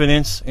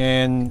confidence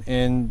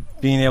in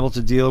being able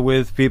to deal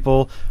with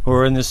people who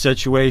are in this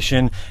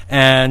situation.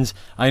 And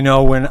I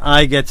know when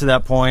I get to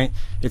that point,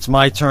 it's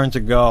my turn to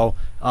go.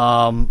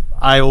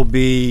 I will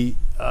be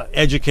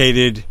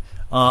educated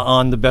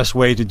on the best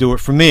way to do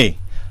it for me.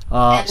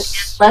 And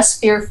less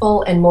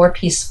fearful and more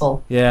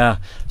peaceful. Yeah.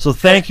 So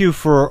thank you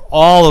for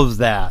all of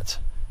that.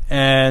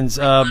 And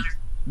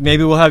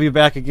maybe we'll have you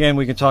back again.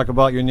 We can talk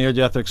about your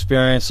near-death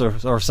experience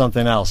or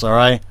something else, all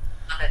right?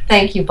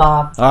 Thank you,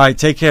 Bob. All right,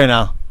 take care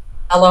now.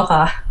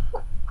 Aloha.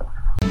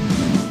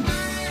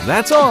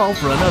 That's all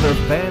for another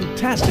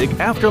fantastic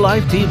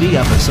Afterlife TV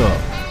episode.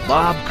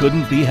 Bob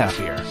couldn't be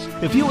happier.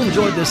 If you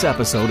enjoyed this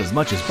episode as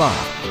much as Bob,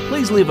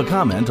 please leave a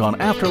comment on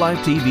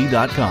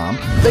AfterlifeTV.com,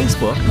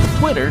 Facebook,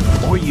 Twitter,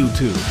 or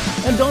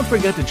YouTube. And don't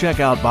forget to check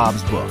out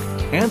Bob's book,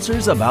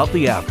 Answers About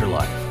the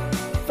Afterlife.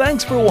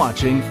 Thanks for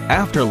watching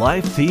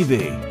Afterlife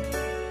TV.